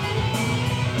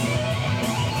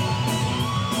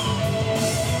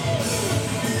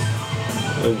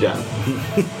 Yeah.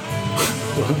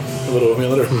 Vadå, vad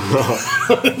menar du?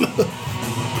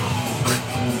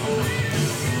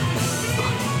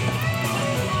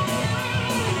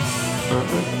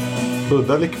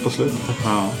 Udda lick på slutet.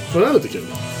 Ja. Det är lite kul.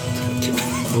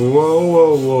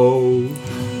 Whoa.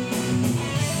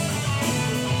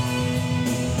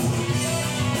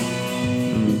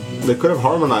 They could have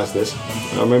harmonized this.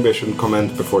 Maybe I shouldn't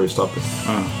comment before you stop it.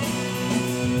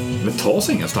 Men tas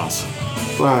ingenstans.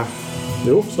 Nej.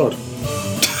 Jo, snart.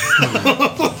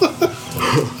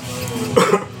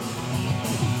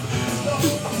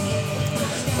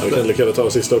 Vi kan lika gärna ta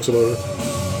sista också bara.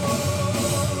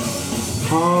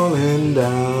 Falling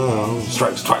down.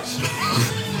 Strikes twice.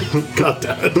 God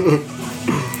damn it.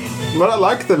 But I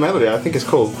like the melody. I think it's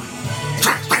cool.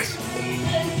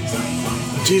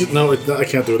 Jesus, no, I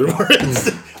can't do it anymore.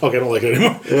 Okay, I don't like it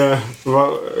anymore. Yeah.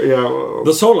 Well, yeah.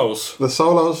 The solos. The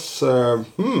solos.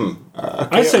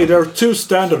 I say there are 2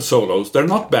 standard solos. They're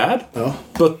not bad,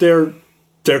 but they're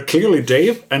clearly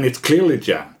Dave and it's clearly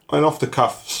Jan. An off the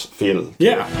cuffs feel.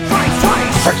 Yeah.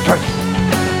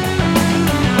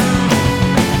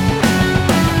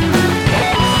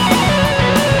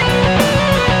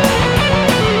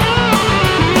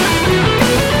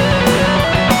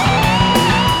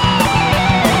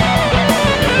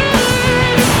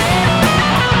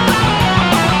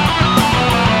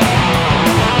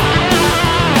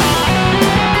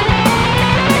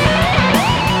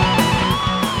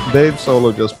 Dave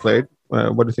solo just played.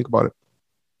 What do you think about it?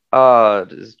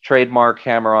 Trademark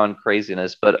hammer-on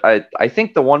craziness, but I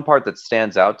think the one part that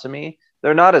stands out to me,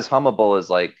 they're not as hummable as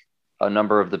like a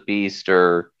Number of the Beast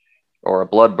or a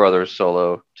Blood Brothers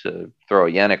solo, to throw a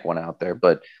Yannick one out there,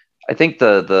 but I think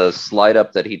the slide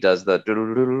up that he does, the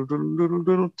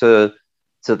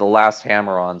to the last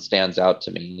hammer-on, stands out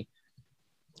to me.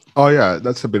 Oh yeah,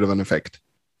 that's a bit of an effect.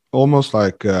 Almost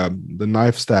like the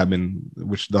knife stabbing,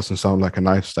 which doesn't sound like a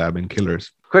knife stab in Killers.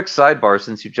 Quick sidebar,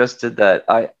 since you just did that,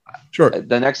 Sure.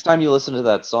 The next time you listen to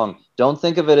that song, don't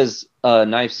think of it as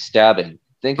knife stabbing.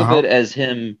 Think of it as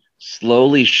him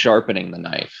slowly sharpening the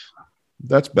knife.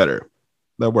 That's better.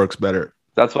 That works better.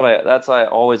 That's how I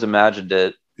always imagined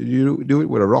it. You do it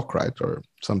with a rock, right, or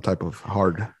some type of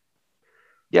hard.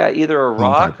 Yeah, either a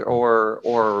rock or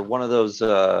one of those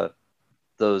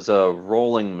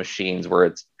rolling machines where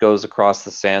it goes across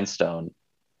the sandstone.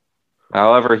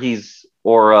 However, there's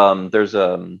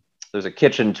a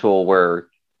kitchen tool where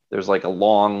there's like a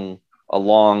long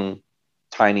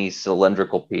tiny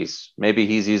cylindrical piece. Maybe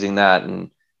he's using that,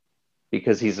 and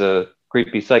because he's a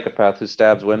creepy psychopath who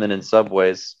stabs women in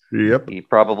subways, he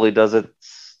probably does it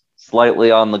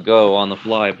slightly on the go, on the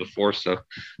fly before.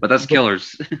 But that's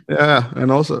Killers. Yeah,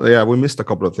 and also we missed a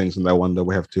couple of things in that one that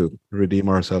we have to redeem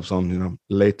ourselves on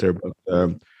later, but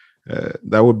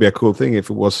that would be a cool thing if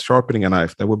it was sharpening a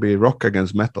knife. That would be rock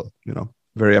against metal,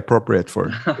 very appropriate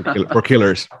for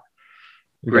Killers.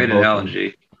 Great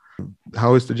analogy.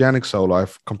 How is the Yannick solo?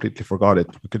 I've completely forgot it.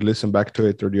 We could listen back to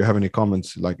it, or do you have any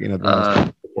comments like in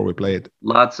advance before we play it?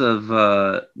 Lots of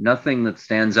nothing that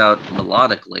stands out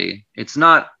melodically. It's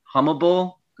not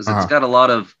hummable because it's got a lot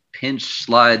of pinch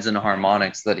slides and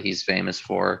harmonics that he's famous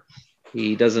for.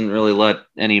 He doesn't really let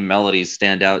any melodies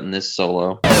stand out in this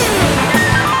solo.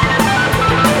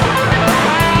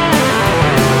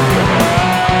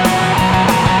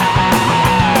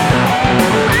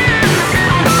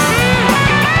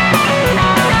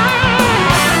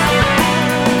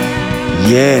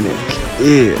 Organic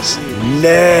is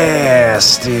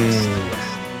nasty.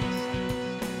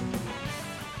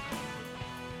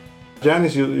 Jan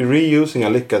is reusing a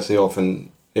lick as he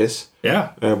often is.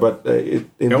 Yeah. But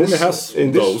in only this, has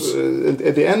in those. this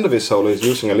at the end of his solo, he's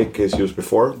using a lick he's used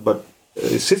before, but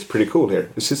it sits pretty cool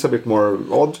here. It sits a bit more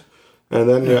odd, and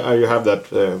then you have that.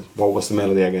 What was the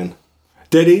melody again?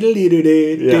 Yeah.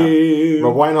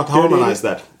 But why not harmonize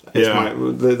that?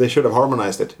 They should have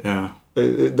harmonized it. Yeah.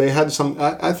 They had some.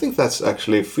 I think that's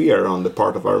actually fear on the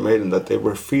part of Iron Maiden, that they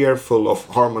were fearful of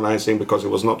harmonizing because it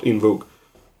was not in vogue.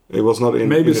 It was not in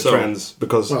the trends,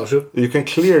 because you can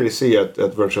clearly see at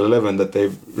Virtual Eleven that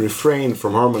they've refrained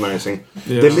from harmonizing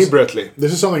deliberately.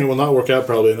 This is something that will not work out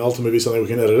probably, and ultimately be something we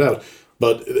can edit out.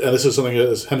 And this is something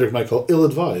as Hendrik might call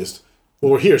ill-advised.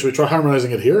 Well, we're here. Should we try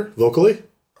harmonizing it here vocally?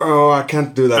 Oh, I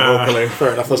can't do that vocally.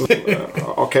 Fair enough.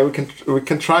 Okay, we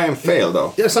can try and fail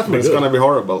though. Yeah, it's not going to be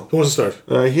horrible. Who wants to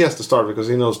start? He has to start because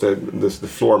he knows the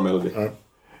floor melody. All right.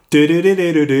 It's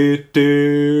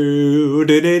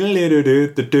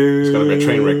gonna be a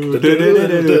train wreck. I'm doing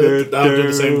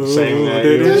the same.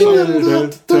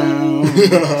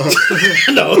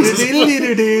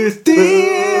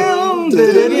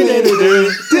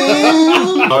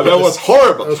 Oh, that was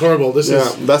horrible. That was horrible.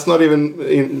 That's not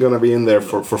even gonna be in there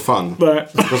for fun.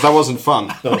 Because that wasn't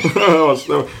fun.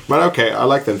 But okay, I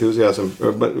like the enthusiasm.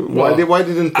 But why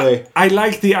didn't they? I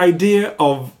like the idea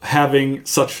of having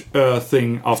such a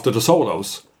thing after the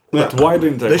solos. But why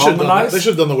didn't they harmonize? They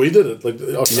should have done the way we did it. Like,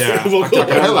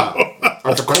 Acapella.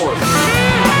 At the chorus.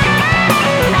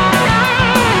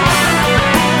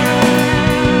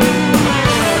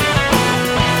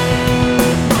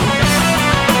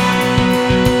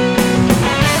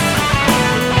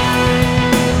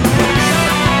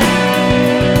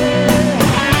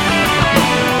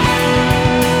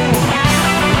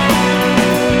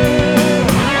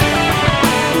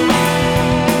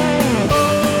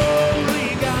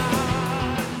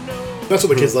 That's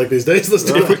what the kids like these days.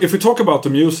 If we talk about the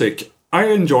music, I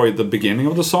enjoyed the beginning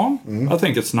of the song. I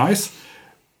think it's nice.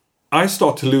 I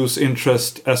start to lose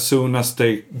interest as soon as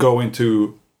they go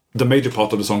into the major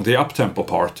part of the song, the up-tempo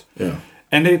part. Yeah.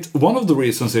 And one of the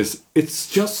reasons is it's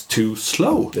just too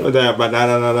slow. Just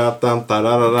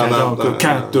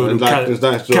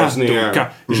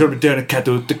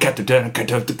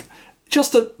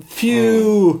a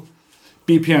few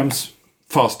BPMs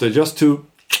faster, just to...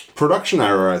 Production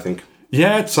error, I think.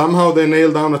 Yeah. Somehow they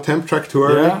nailed down a temp track too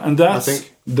early. Yeah, and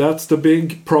that's the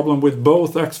big problem with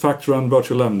both X Factor and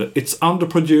Virtual Eleven. It's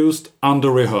underproduced,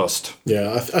 under-rehearsed.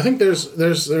 Yeah, I think there's...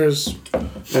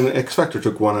 And X Factor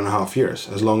took 1.5 years,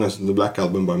 as long as the Black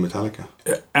Album by Metallica.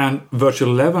 And Virtual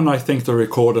Eleven, I think they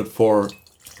recorded for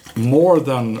more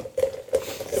than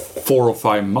 4 or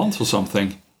 5 months or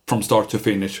something, from start to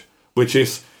finish, which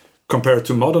is, compared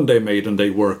to modern day Maiden,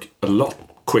 they work a lot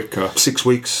quicker. 6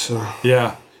 weeks.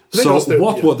 Yeah. So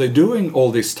what were they doing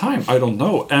all this time? I don't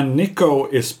know. And Nico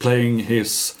is playing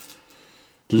his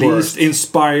least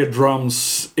inspired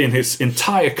drums in his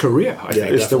entire career, I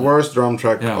think. It's the worst drum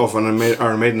track of an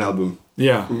Iron Maiden album.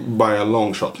 Yeah. By a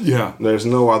long shot. Yeah. There's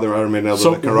no other Iron Maiden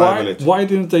album that can rival it. Why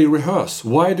didn't they rehearse?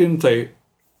 Why didn't they...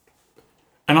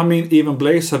 And I mean, even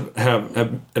Blaze have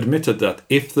admitted that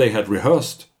if they had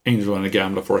rehearsed Angel and the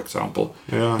Gambler, for example,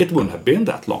 it wouldn't have been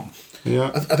that long.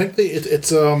 Yeah, I think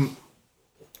it's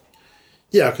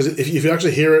because if you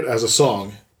actually hear it as a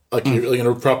song, like you're in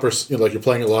a proper, like you're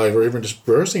playing it live, or even just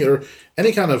rehearsing it, or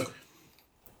any kind of,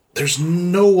 there's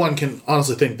no one can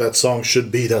honestly think that song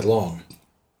should be that long.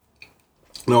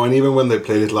 No, and even when they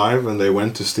played it live and they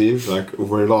went to Steve, like,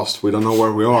 we're lost, we don't know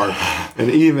where we are, and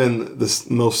even the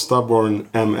most stubborn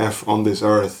MF on this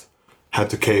earth had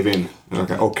to cave in.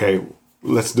 Okay,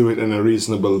 let's do it in a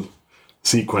reasonable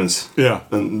sequence. Yeah.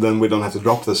 And then we don't have to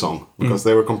drop the song. Because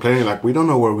they were complaining like, we don't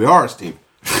know where we are, Steve.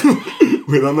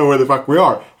 We don't know where the fuck we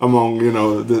are among,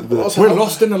 we're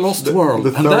lost in a lost world.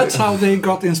 And that's how they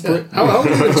got inspired. Yeah. How do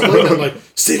you explain that? Like,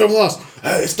 Steve, I'm lost.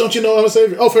 Don't you know I'm a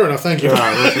savior? Oh, fair enough, thank you.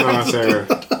 Yeah, I'm a savior.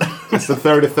 It's the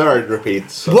 33rd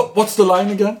repeat. So. What's the line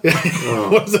again?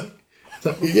 What is it?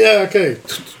 Yeah, okay.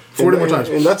 40 more times.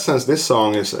 In that sense, this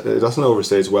song it doesn't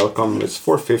overstay its welcome. It's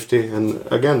 4:50, and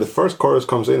again, the first chorus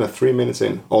comes in at 3 minutes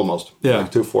in, almost. Yeah.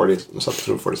 Like 2:40, it's up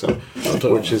to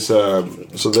 2:47, which is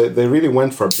so they really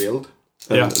went for a build,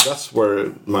 and that's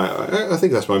where I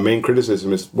think that's my main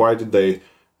criticism is why did they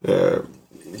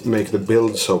make the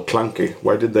build so clunky?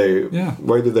 Why did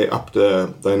they up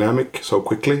the dynamic so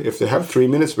quickly? If they have 3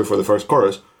 minutes before the first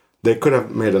chorus, they could have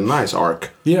made a nice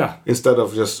arc. Yeah. Instead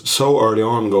of just so early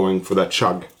on going for that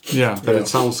chug. Yeah. And it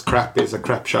sounds crappy. It's a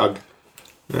crap chug.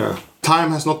 Yeah.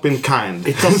 time has not been kind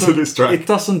It to doesn't. this track. It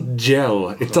doesn't gel.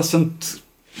 It doesn't.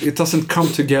 It doesn't come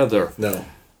together. No.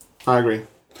 I agree.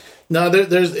 No,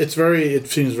 it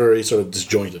seems very sort of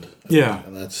disjointed. Yeah.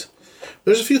 And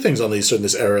there's a few things on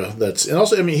this era and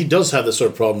also, I mean, he does have this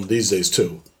sort of problem these days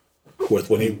too, with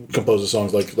when he composes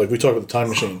songs like we talked about the Time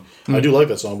Machine. I do like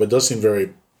that song, but it does seem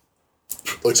very,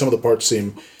 like some of the parts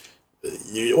seem,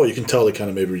 you can tell they kind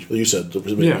of maybe, you said,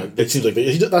 it seems like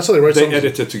that's how they write songs. They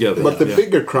edit it together. But the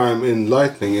bigger crime in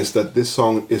Lightning is that this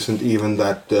song isn't even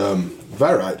that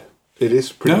varied. It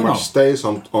is pretty much stays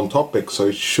on topic, so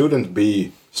it shouldn't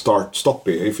be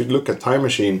start-stoppy. If you look at Time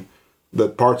Machine, the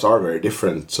parts are very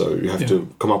different, so you have to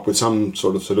come up with some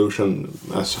sort of solution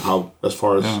as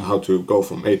far as how to go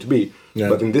from A to B. Yeah.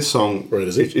 But in this song,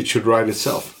 it should write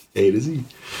itself. A to Z.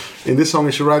 In this song,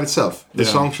 it should write itself. The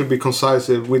song should be concise.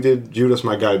 We did Judas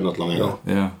My Guide not long ago.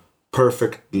 Yeah.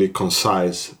 Perfectly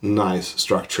concise, nice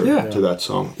structure to that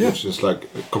song, which is like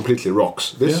completely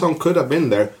rocks. This song could have been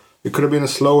there. It could have been a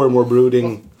slower, more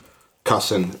brooding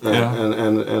cousin,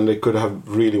 and it could have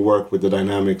really worked with the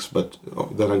dynamics. But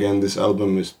then again, this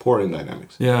album is poor in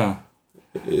dynamics. Yeah,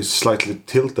 it's slightly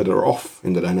tilted or off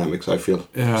in the dynamics. I feel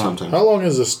sometimes. How long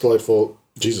is this delightful?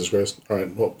 Jesus Christ! All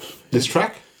right, well, this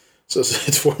track. So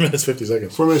it's 4 minutes 50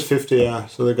 seconds. 4 minutes 50, yeah.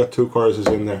 So they got 2 choruses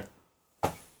in there.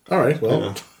 All right, well.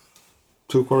 Yeah.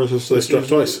 2 choruses. So they struck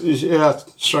twice. Yeah,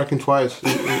 striking twice.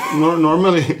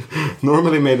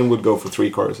 Normally Maiden would go for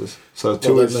 3 choruses. So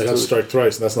 2 then they have to strike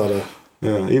thrice, and that's not a...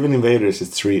 Yeah, even Invaders,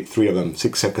 it's three of them,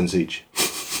 6 seconds each.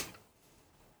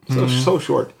 So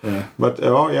short. Yeah. But,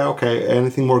 okay.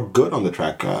 Anything more good on the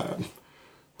track?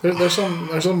 There's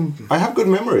some... I have good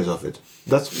memories of it.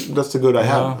 That's the good I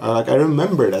have. I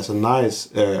remember it as a nice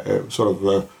sort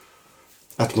of...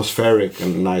 atmospheric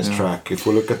and a nice track. If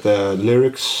we look at the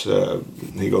lyrics,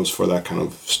 he goes for that kind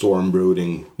of storm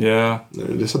brooding. Yeah.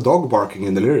 There's a dog barking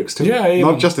in the lyrics too. Yeah,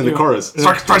 not just in the chorus. Yeah.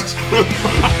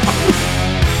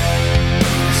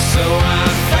 So I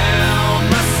found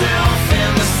myself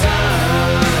in the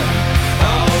sun.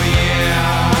 Oh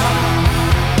yeah.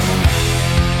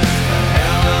 A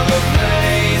hell of a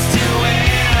place to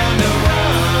end a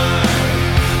run.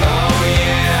 Oh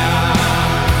yeah.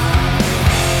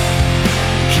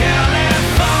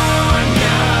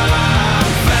 California,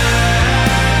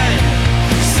 fine.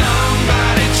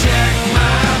 Somebody check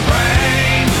my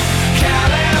brain.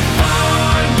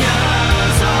 California's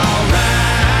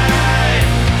alright.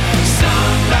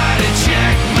 Somebody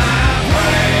check my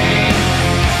brain.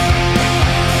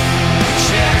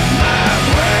 Check my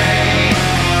brain.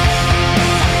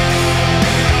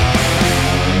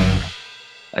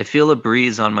 I feel a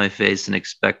breeze on my face in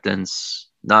expectance.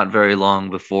 Not very long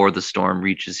before the storm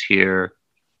reaches here.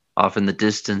 Off in the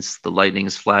distance, the lightning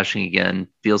is flashing again.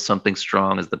 Feel something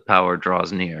strong as the power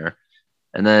draws near.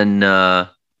 And then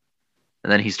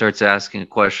he starts asking a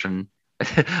question.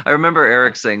 I remember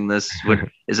Eric saying this.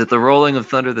 Is it the rolling of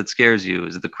thunder that scares you?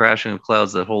 Is it the crashing of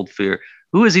clouds that hold fear?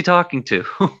 Who is he talking to?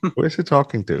 Who is he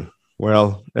talking to?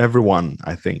 Well, everyone,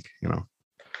 I think,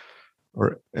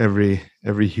 or every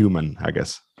human, I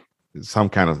guess. Some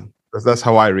kind of... That's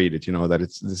how I read it, that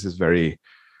this is very,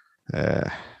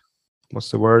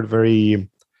 what's the word? Very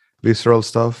visceral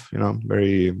stuff,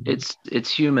 very...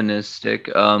 It's humanistic.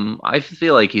 I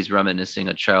feel like he's reminiscing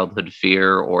a childhood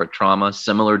fear or trauma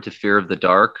similar to Fear of the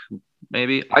Dark,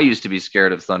 maybe. I used to be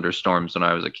scared of thunderstorms when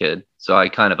I was a kid, so I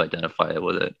kind of identify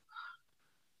with it.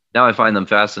 Now I find them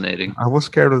fascinating. I was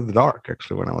scared of the dark,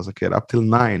 actually, when I was a kid, up till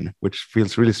 9, which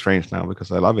feels really strange now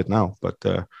because I love it now, but...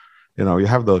 you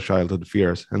have those childhood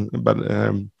fears, but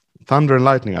thunder and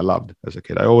lightning I loved as a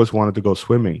kid. I always wanted to go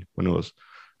swimming when it was,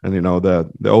 and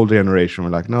the older generation were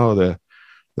like, no, the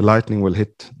lightning will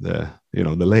hit the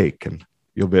lake and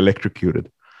you'll be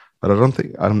electrocuted. But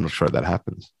I'm not sure that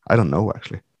happens. I don't know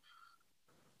actually.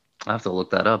 I have to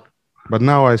look that up. But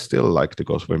now I still like to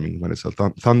go swimming when it's a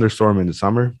thunderstorm in the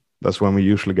summer. That's when we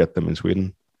usually get them in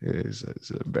Sweden. It's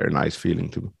a very nice feeling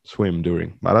to swim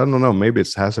during. But I don't know. Maybe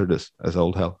it's hazardous as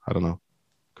old hell. I don't know.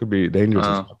 Could be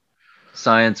dangerous.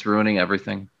 Science ruining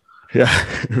everything. Yeah,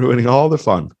 ruining all the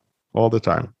fun all the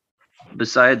time.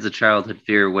 Besides the childhood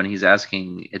fear, when he's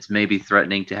asking, it's maybe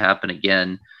threatening to happen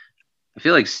again. I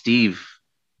feel like Steve,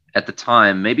 at the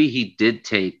time, maybe he did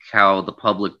take how the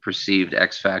public perceived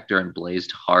X Factor and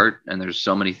Blazed Heart. And there's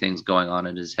so many things going on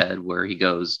in his head where he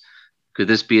goes, could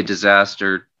this be a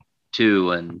disaster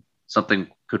too? And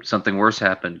could something worse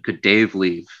happen? Could Dave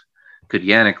leave? Could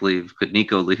Yannick leave? Could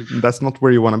Nico leave? That's not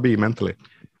where you want to be mentally.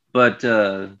 But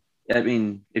I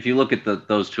mean, if you look at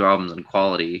those 2 albums in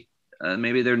quality,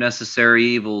 maybe they're necessary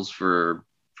evils for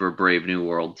Brave New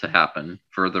World to happen,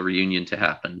 for the reunion to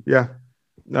happen. Yeah,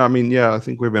 I mean, yeah, I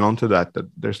think we've been onto that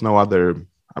there's no other.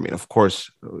 I mean, of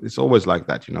course, it's always like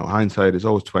that, you know. Hindsight is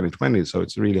always 2020, so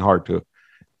it's really hard to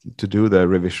do the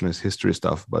revisionist history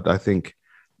stuff. But I think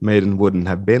Maiden wouldn't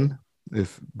have been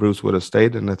if Bruce would have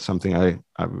stayed, and that's something I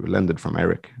lended from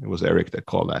Eric. It was Eric that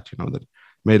called that, you know, that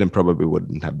Maiden probably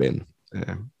wouldn't have been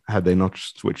had they not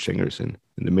switched singers in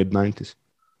the mid 90s,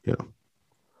 you know.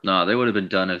 No, they would have been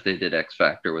done if they did X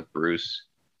Factor with Bruce.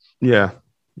 Yeah,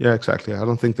 exactly. I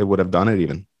don't think they would have done it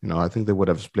even. You know, I think they would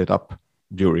have split up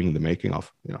during the making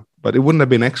of, you know. But it wouldn't have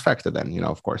been X Factor then, you know,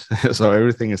 of course. So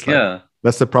everything is like,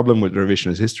 that's the problem with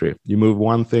revisionist history. You move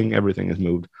one thing, everything is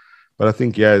moved. But I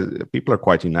think, yeah, people are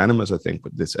quite unanimous, I think,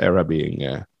 with this era being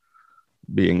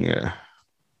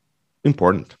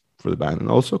important for the band and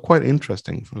also quite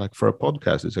interesting. Like for a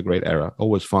podcast, it's a great era.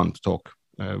 Always fun to talk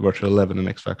Virtual 11 and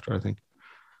X Factor, I think.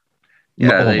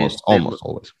 Yeah, almost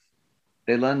always.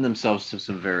 They lend themselves to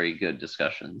some very good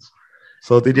discussions.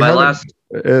 So did you I had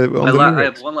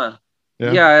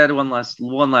one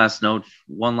last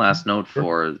note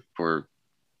for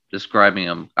describing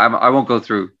them. I won't go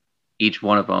through each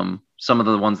one of them. Some of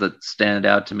the ones that stand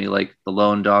out to me, like the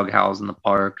lone dog howls in the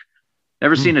park.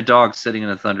 Never seen a dog sitting in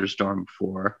a thunderstorm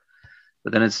before.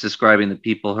 But then it's describing the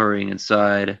people hurrying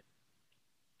inside.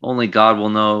 Only God will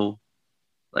know,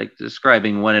 like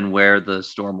describing when and where the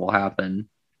storm will happen.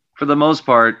 For the most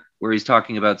part, where he's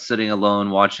talking about sitting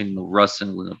alone, watching the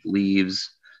rustling of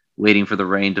leaves, waiting for the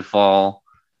rain to fall.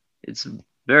 It's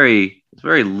very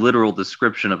literal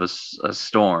description of a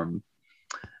storm.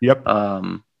 Yep.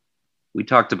 We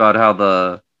talked about how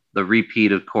the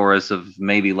repeat of chorus of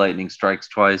maybe lightning strikes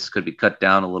twice could be cut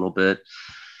down a little bit.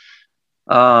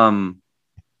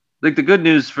 Like the good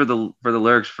news for the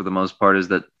lyrics for the most part is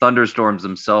that thunderstorms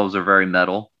themselves are very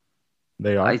metal.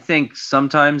 They are. I think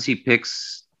sometimes he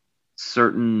picks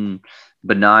certain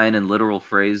benign and literal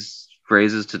phrases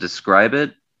to describe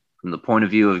it from the point of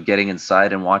view of getting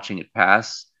inside and watching it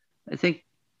pass. I think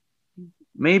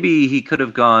maybe he could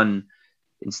have gone,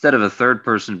 instead of a third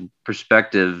person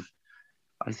perspective,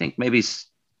 I think maybe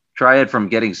try it from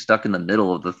getting stuck in the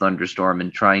middle of the thunderstorm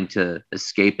and trying to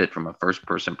escape it from a first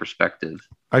person perspective.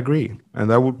 I agree.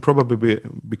 And that would probably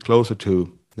be closer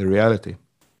to the reality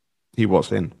he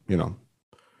was in, you know,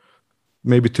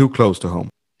 maybe too close to home.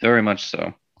 Very much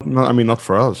so. No, I mean, not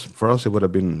for us. For us, it would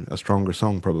have been a stronger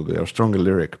song, probably, or stronger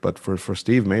lyric. But for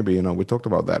Steve, maybe, you know, we talked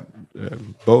about that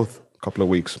both a couple of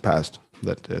weeks past,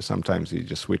 that sometimes he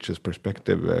just switches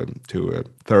perspective to a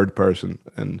third person,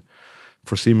 and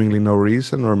for seemingly no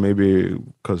reason, or maybe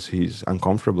because he's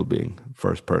uncomfortable being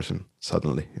first person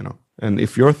suddenly, you know. And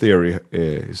if your theory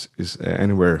is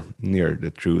anywhere near the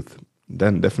truth,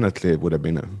 then definitely it would have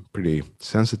been a pretty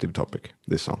sensitive topic,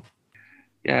 this song.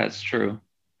 Yeah, it's true.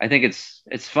 I think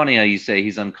it's funny how you say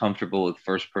he's uncomfortable with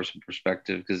first person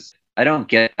perspective, because I don't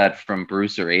get that from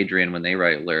Bruce or Adrian when they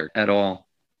write lyric at all.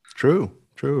 True,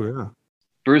 yeah.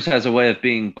 Bruce has a way of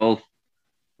being both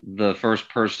the first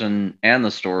person and the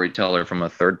storyteller from a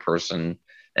third person,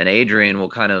 and Adrian will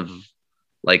kind of,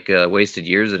 like Wasted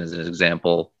Years as an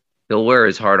example, he'll wear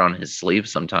his heart on his sleeve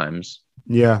sometimes.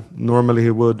 Yeah, normally he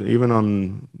would. Even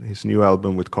on his new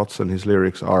album with Kotzen, his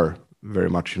lyrics are very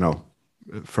much, you know,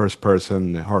 first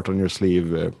person, heart on your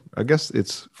sleeve. I guess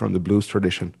it's from the blues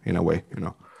tradition in a way, you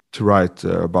know, to write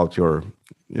about your,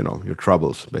 you know, your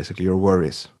troubles, basically your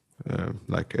worries.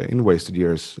 In Wasted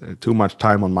Years, too much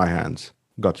time on my hands,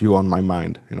 got you on my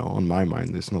mind, you know, on my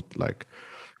mind. It's not like,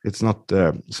 it's not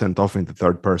sent off into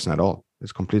third person at all.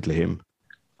 It's completely him.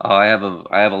 Oh, I have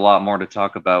a lot more to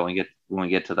talk about when we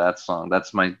get to that song.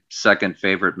 That's my second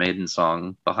favorite Maiden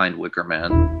song behind Wicker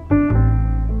Man.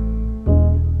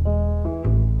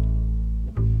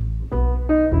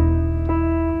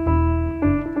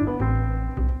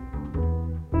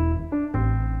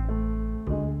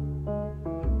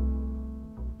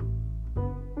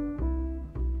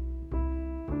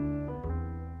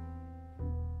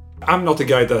 I'm not a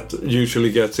guy that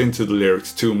usually gets into the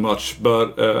lyrics too much,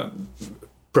 but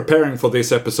preparing for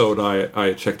this episode,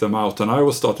 I checked them out, and I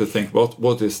was starting to think,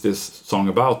 what is this song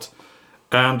about?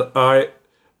 And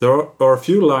there are a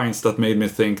few lines that made me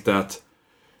think that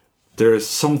there is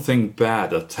something bad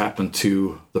that happened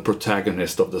to the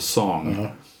protagonist of the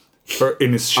song.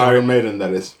 In his Iron Maiden,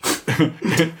 that is.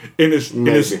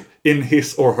 in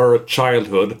his or her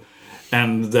childhood,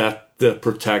 and that the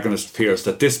protagonist fears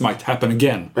that this might happen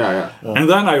again. Yeah. And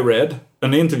then I read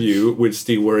an interview with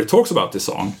Steve where he talks about this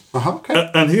song. Okay.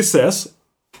 And he says,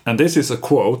 and this is a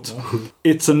quote,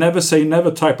 "It's a never say never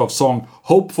type of song,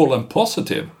 hopeful and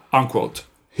positive," unquote.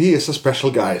 He is a special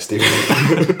guy, Steve.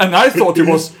 And I thought it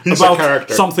was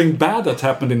about something bad that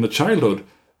happened in the childhood.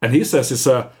 And he says it's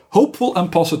a hopeful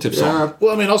and positive song. Yeah,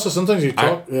 Well, I mean, also sometimes you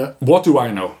talk. What do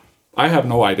I know? I have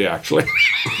no idea, actually.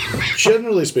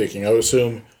 Generally speaking, I would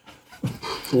assume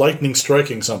lightning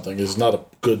striking something is not a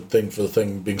good thing for the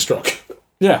thing being struck.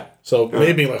 Yeah. So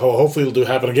maybe like, oh, hopefully it'll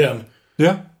happen again.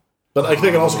 Yeah. But I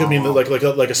think it also could mean that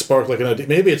like a spark, like an idea.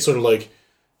 Maybe it's sort of like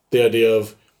the idea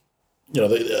of,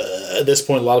 at this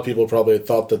point, a lot of people probably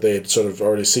thought that they had sort of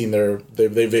already seen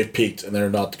they've peaked and they're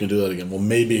not going to do that again. Well,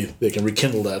 maybe they can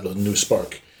rekindle that with a new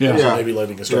spark. Yeah. So Yeah. maybe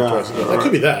lighting a strike twice again. That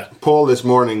could be that. Paul this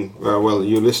morning, well,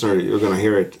 you listener, you're going to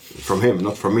hear it from him,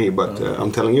 not from me, but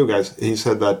I'm telling you guys, he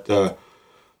said that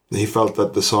he felt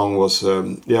that the song was,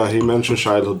 he mentioned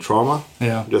childhood trauma,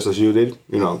 just as you did,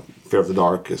 Fear of the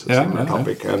Dark is a similar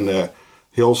topic. And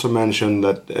he also mentioned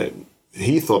that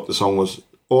he thought the song was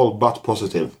all but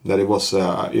positive, that it was,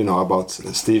 about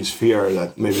Steve's fear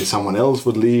that maybe someone else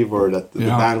would leave or that the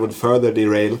band would further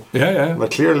derail. Yeah.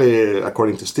 But clearly,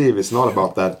 according to Steve, it's not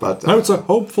about that. But No, it's a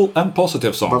hopeful and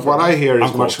positive song. but what I hear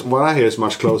is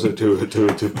much closer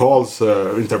to Paul's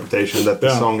interpretation, that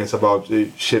the song is about the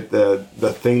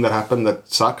thing that happened that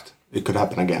sucked. It could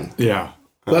happen again. Yeah.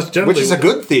 That's generally, Which is a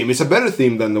good theme. It's a better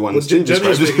theme than the one Steve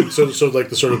generally described. speaking, so like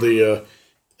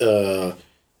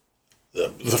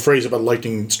the phrase about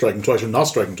lightning striking twice or not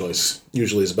striking twice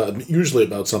usually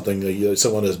about something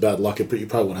someone has bad luck. It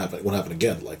probably won't happen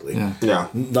again. Likely. Yeah.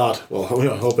 Not well.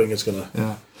 Hoping it's gonna.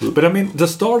 Yeah. But I mean, the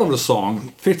start of the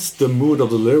song fits the mood of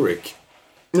the lyric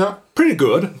Yeah. pretty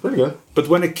good. Pretty good. But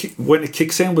when it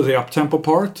kicks in with the up-tempo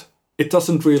part, it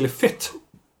doesn't really fit.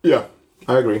 Yeah.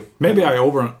 I agree. Maybe I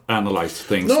overanalyze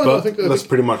things. No, but I think That's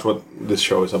pretty much what this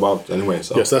show is about anyway.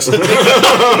 So. yes, that's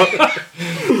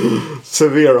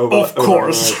Severe over. of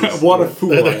course. What a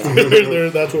fool I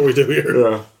am. that's what we do here.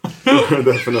 Yeah.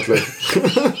 Definitely.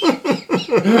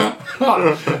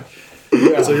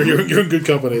 So you're in good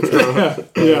company.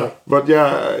 Yeah. But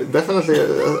yeah, definitely.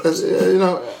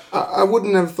 I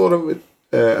wouldn't have thought of it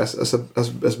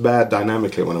as bad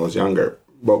dynamically when I was younger.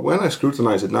 But when I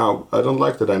scrutinize it now, I don't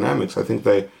like the dynamics. I think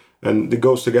and it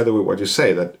goes together with what you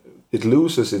say, that it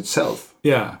loses itself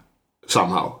Yeah.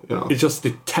 somehow. It just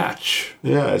detach.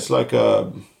 Yeah, it's like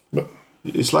a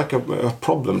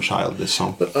problem child. This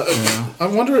song. I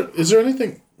wonder, is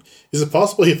it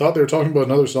possible he thought they were talking about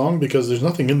another song? Because there's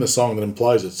nothing in the song that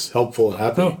implies it's helpful and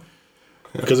happy. No.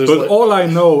 Because there's But all I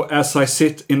know as I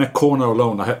sit in a corner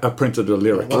alone, I printed the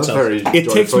lyric. That's very It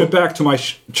takes me joyful. back to my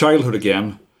childhood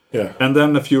again. yeah. And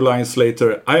then a few lines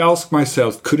later, I ask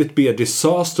myself, could it be a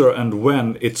disaster and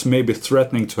when it's maybe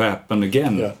threatening to happen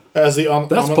again? Yeah. As the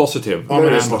That's positive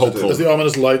ominous, and hopeful. As the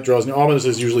ominous light draws near, ominous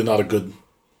is usually not a good.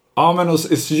 Ominous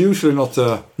is usually not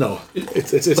a... No,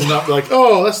 it's not like,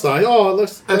 oh, that's nice. Oh,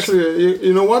 let's Actually,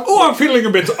 you know what? Oh, I'm feeling a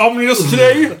bit ominous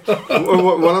today.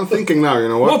 What I'm thinking now, you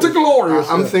know what? What a glorious...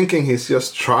 I'm thinking he's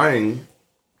just trying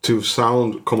to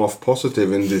come off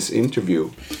positive in this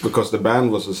interview because the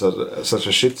band was such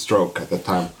a shit stroke at that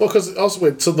time. Well, because also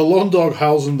wait, so the lone dog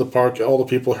howls in the park. All the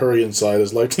people hurry inside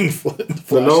as lightning flash.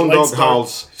 The lone dog start.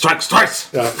 howls, strikes twice.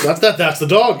 Yeah, that's the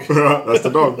dog. That's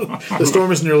the dog. The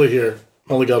storm is nearly here.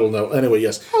 Only God will know. Anyway,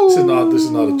 yes, this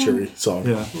is not a cheery song.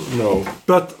 Yeah. No,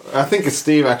 But I think it's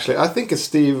Steve. Actually, I think it's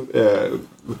Steve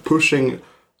pushing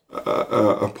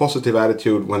a positive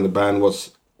attitude when the band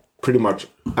was pretty much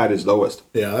at its lowest.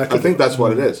 Yeah, I think that's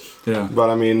what it is. Yeah. But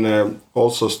I mean,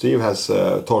 also Steve has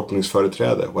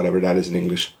tolkningsföreträde, whatever that is in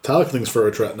English.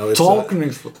 Tolkningsföreträde. No, it's talking...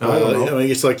 I don't know. I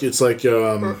mean, it's like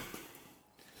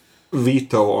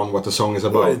Veto on what the song is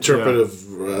about. interpretive.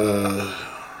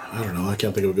 I don't know. I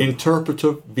can't think of a good.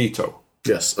 Interpretive veto.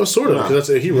 Yes, oh, sort of. Because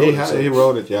he wrote it. So. He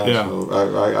wrote it, yeah. Yeah.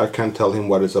 So I can't tell him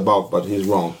what it's about, but he's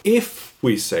wrong. If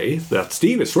we say that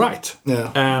Steve is right,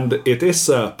 Yeah. and it is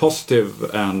a positive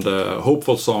and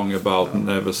hopeful song about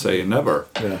never say never,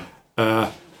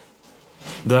 Yeah.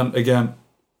 then again,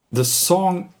 the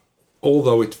song,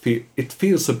 although it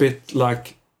feels a bit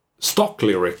like stock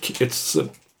lyric, it's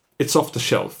off the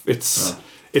shelf.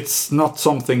 It's not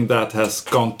something that has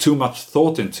gone too much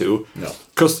thought into. No.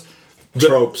 Because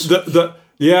Tropes. the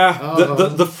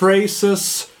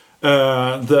phrases,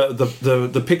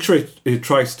 the picture it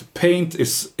tries to paint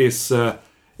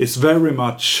is very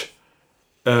much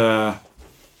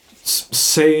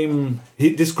same. He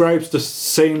describes the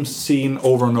same scene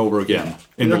over and over again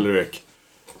in the lyric,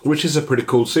 Which is a pretty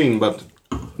cool scene, but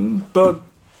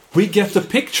we get the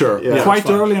picture quite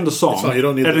fine. early in the song, It's fine, you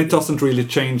don't need and the- it doesn't really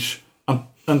change,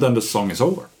 and then the song is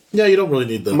over. Yeah, you don't really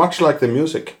need the. much like the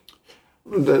music.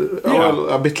 Well,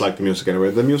 a bit like the music anyway.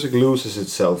 The music loses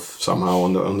itself somehow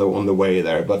on the way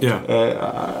there. But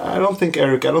I don't think,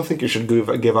 Eric. I don't think you should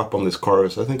give up on this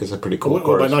chorus. I think it's a pretty cool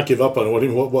chorus. By not give up on it, what do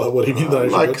you mean?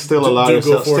 That I should Still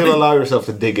allow yourself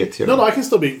to dig it. No, I can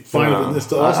still be fine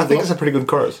with it. I think it's a pretty good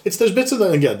chorus. There's bits of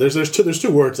that again. There's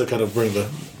two words that kind of bring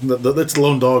it's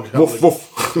lone dog howling, Woof,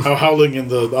 woof. howling in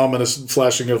the ominous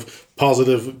flashing of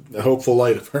positive, hopeful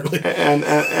light. Apparently,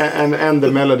 and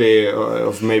the melody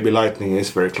of Maybe Lightning is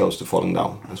very close to Falling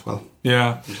Down as well.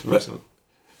 Yeah.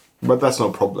 But that's no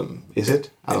problem, is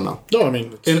it? I don't know. No, I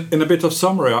mean, In a bit of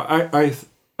summary,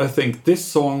 I think this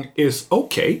song is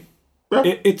okay. Yeah.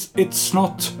 It's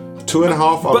not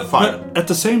 2.5 out of 5. But at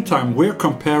the same time, we're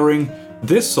comparing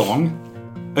this song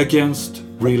against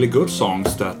really good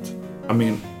songs that, I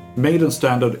mean, Maiden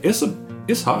standard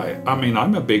is high. I mean,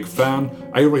 I'm a big fan.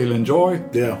 I really enjoy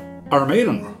Iron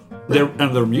Maiden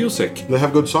and their music. They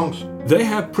have good songs. They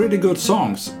have pretty good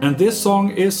songs, and this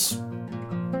song is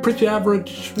pretty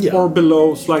average or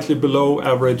below, slightly below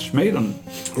average Maiden.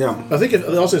 Yeah, I think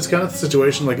it's kind of the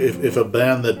situation like if a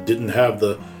band that didn't have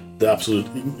the absolute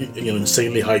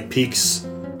insanely high peaks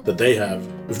that they have,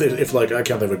 if like I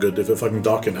can't think of a good if fucking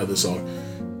Dokken had this song,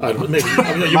 you might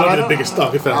be the biggest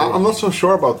Dokken fan. I'm not so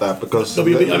sure about that because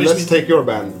let's take your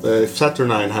band. If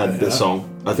Saturnine had this song,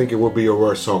 I think it would be your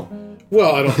worst song.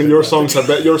 Well, I don't. Think your songs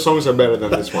are better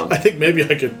than this one. I think maybe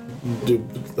I could do.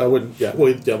 I wouldn't. Yeah. Well,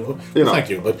 yeah. Thank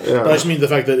you, but I just mean the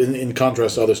fact that in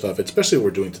contrast to other stuff, especially what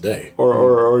we're doing today,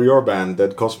 or your band,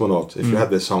 Dead Cosmonaut. If you had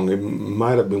this song, it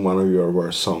might have been one of your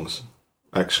worst songs,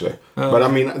 actually. But I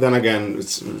mean, then again,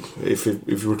 if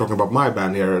you were talking about my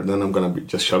band here, then I'm gonna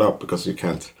just shut up because you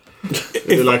can't.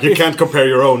 You can't compare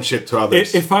your own shit to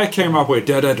others. If I came up with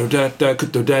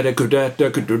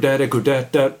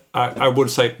I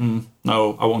would say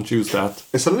no, I won't use that.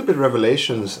 It's a little bit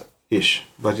Revelations-ish,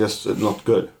 but just not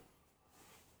good.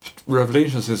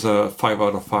 Revelations is a 5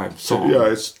 out of 5 song.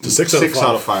 Yeah, it's 6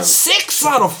 out of 5. 6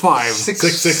 out of 5.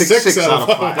 6 out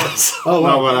of 5. Oh,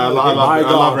 wow. No, but I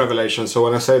love Revelations. So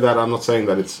when I say that, I'm not saying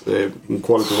that it's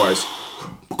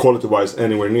quality-wise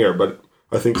anywhere near, but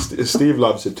I think Steve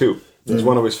loves it too. It's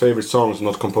one of his favorite songs,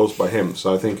 not composed by him.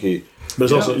 So I think he. But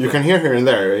it's also you can hear here and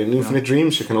there in Infinite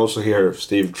Dreams. You can also hear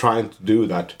Steve trying to do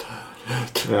that.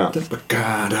 Yeah.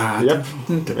 Yep.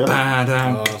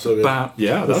 So good.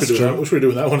 Yeah, that's true. Wish we were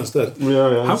doing that one instead.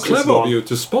 Yeah. How clever of you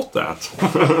to spot that.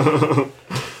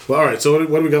 Well, all right. So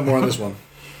what do we got more on this one?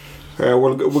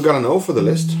 Well, we got an O for the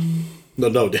list. No.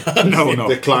 No.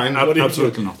 Decline.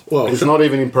 Absolutely not. Well, it's not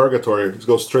even in purgatory. It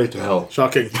goes straight to hell.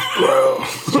 Shocking.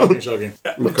 Shocking.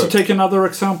 To take another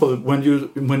example, when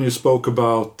you spoke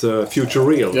about Future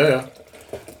Real. Yeah.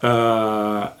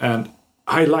 And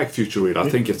I like Future Real. I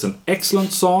think it's an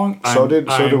excellent song. So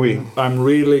do we. I'm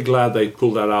really glad they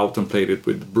pulled that out and played it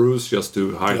with Bruce just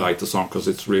to highlight the song because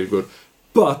it's really good.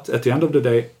 But at the end of the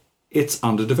day, it's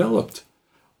underdeveloped.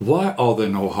 Why are there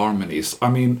no harmonies? I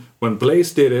mean, when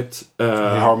Blaze did it,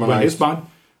 when his band,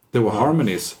 there were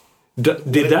harmonies.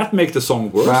 Did that make the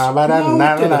song worse? No, it didn't.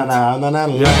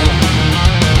 Yeah.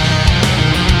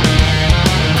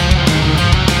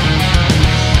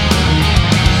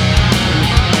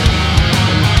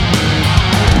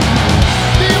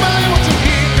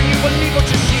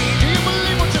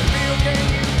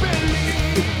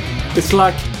 It's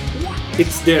like,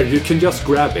 it's there, you can just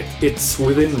grab it, it's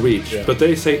within reach. But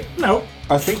they say, no.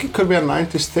 I think it could be a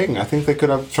 90s thing. I think they could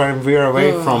have tried and veer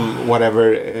away from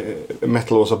whatever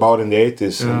metal was about in the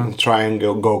 80s and try and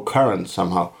go current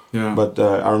somehow. Yeah. But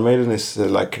Iron Maiden is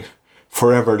like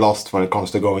forever lost when it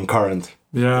comes to going current.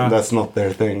 Yeah. That's not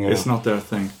their thing. It's not their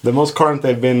thing. The most current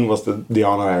they've been was the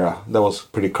Diano era. That was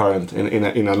pretty current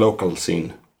in a local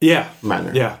scene.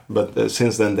 Manner. Yeah. But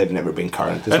since then, they've never been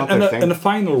current. It's not their thing. And a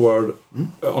final word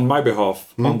on my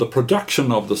behalf on the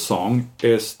production of the song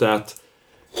is that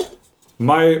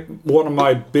one of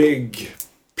my big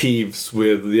peeves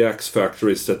with the X Factor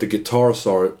is that the guitars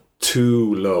are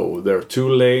too low. They're too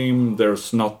lame.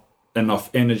 There's not enough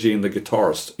energy in the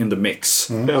guitars in the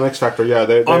mix. On X Factor,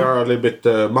 they are a little bit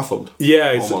muffled.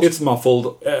 Yeah, it's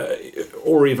muffled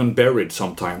or even buried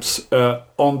sometimes.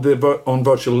 On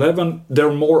Virtual 11,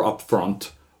 they're more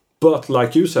upfront, but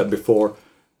like you said before,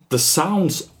 the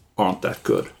sounds aren't that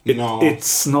good.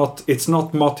 It's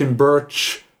not Martin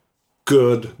Birch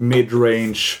good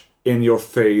mid-range, in your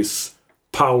face,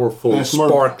 powerful,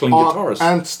 sparkling guitars.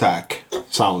 Ant stack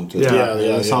sound.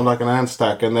 They sound like an ant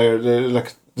stack, and they're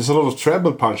like. There's a lot of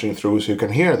treble punching through, so you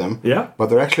can hear them. Yeah. But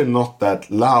they're actually not that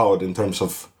loud in terms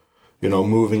of,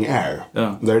 moving air.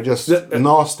 Yeah. They're just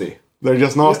nasty. They're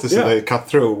just nasty, so they cut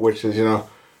through, which is,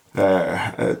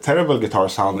 a terrible guitar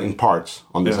sound in parts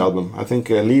on this album. I think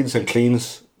leads and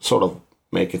cleans sort of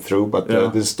make it through, but the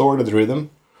distorted rhythm,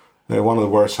 one of the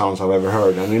worst sounds I've ever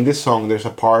heard. And in this song, there's a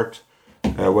part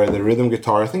where the rhythm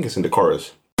guitar, I think it's in the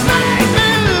chorus.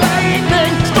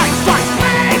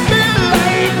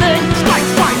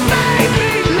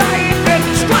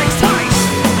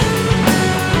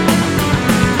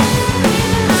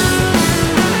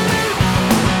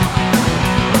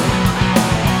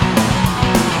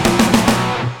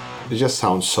 It just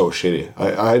sounds so shitty.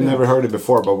 I never heard it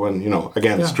before, but when,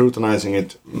 again, scrutinizing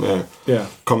it,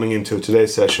 coming into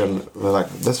today's session, like,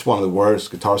 that's one of the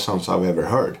worst guitar sounds I've ever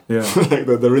heard. Yeah. Like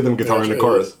the rhythm guitar in the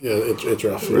chorus. Yeah, it's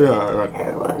rough. Yeah,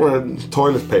 or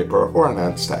toilet paper or an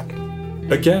ant stack.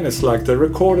 Again, it's like they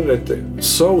recorded it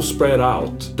so spread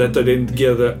out that they didn't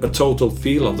get a total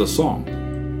feel of the song.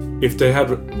 If they had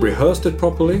rehearsed it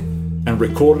properly and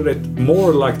recorded it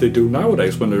more like they do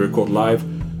nowadays when they record live,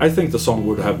 I think the song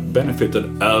would have benefited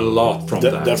a lot from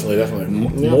that. Definitely.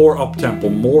 More up-tempo,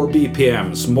 more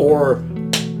BPMs, more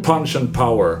punch and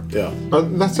power. Yeah.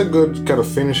 But that's a good kind of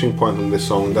finishing point on this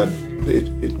song, that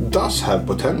it does have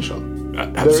potential.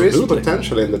 There is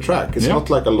potential in the track. It's not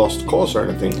like a lost cause or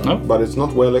anything, but it's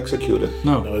not well executed.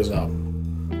 No, it's not.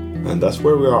 And that's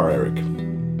where we are, Eric.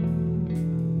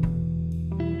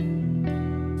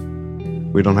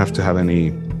 We don't have to have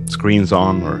any screens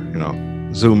on or,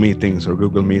 Zoom meetings or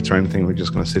Google Meets or anything. We're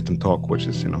just going to sit and talk, which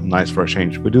is, nice for a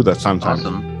change. We do that sometimes.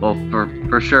 Awesome. Well,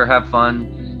 for sure, have fun.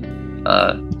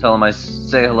 Tell them I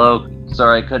say hello.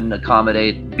 Sorry I couldn't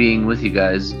accommodate being with you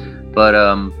guys. But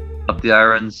up the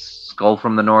irons, skull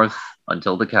from the north,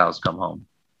 until the cows come home.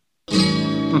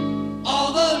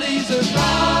 All the leaves are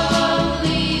gone.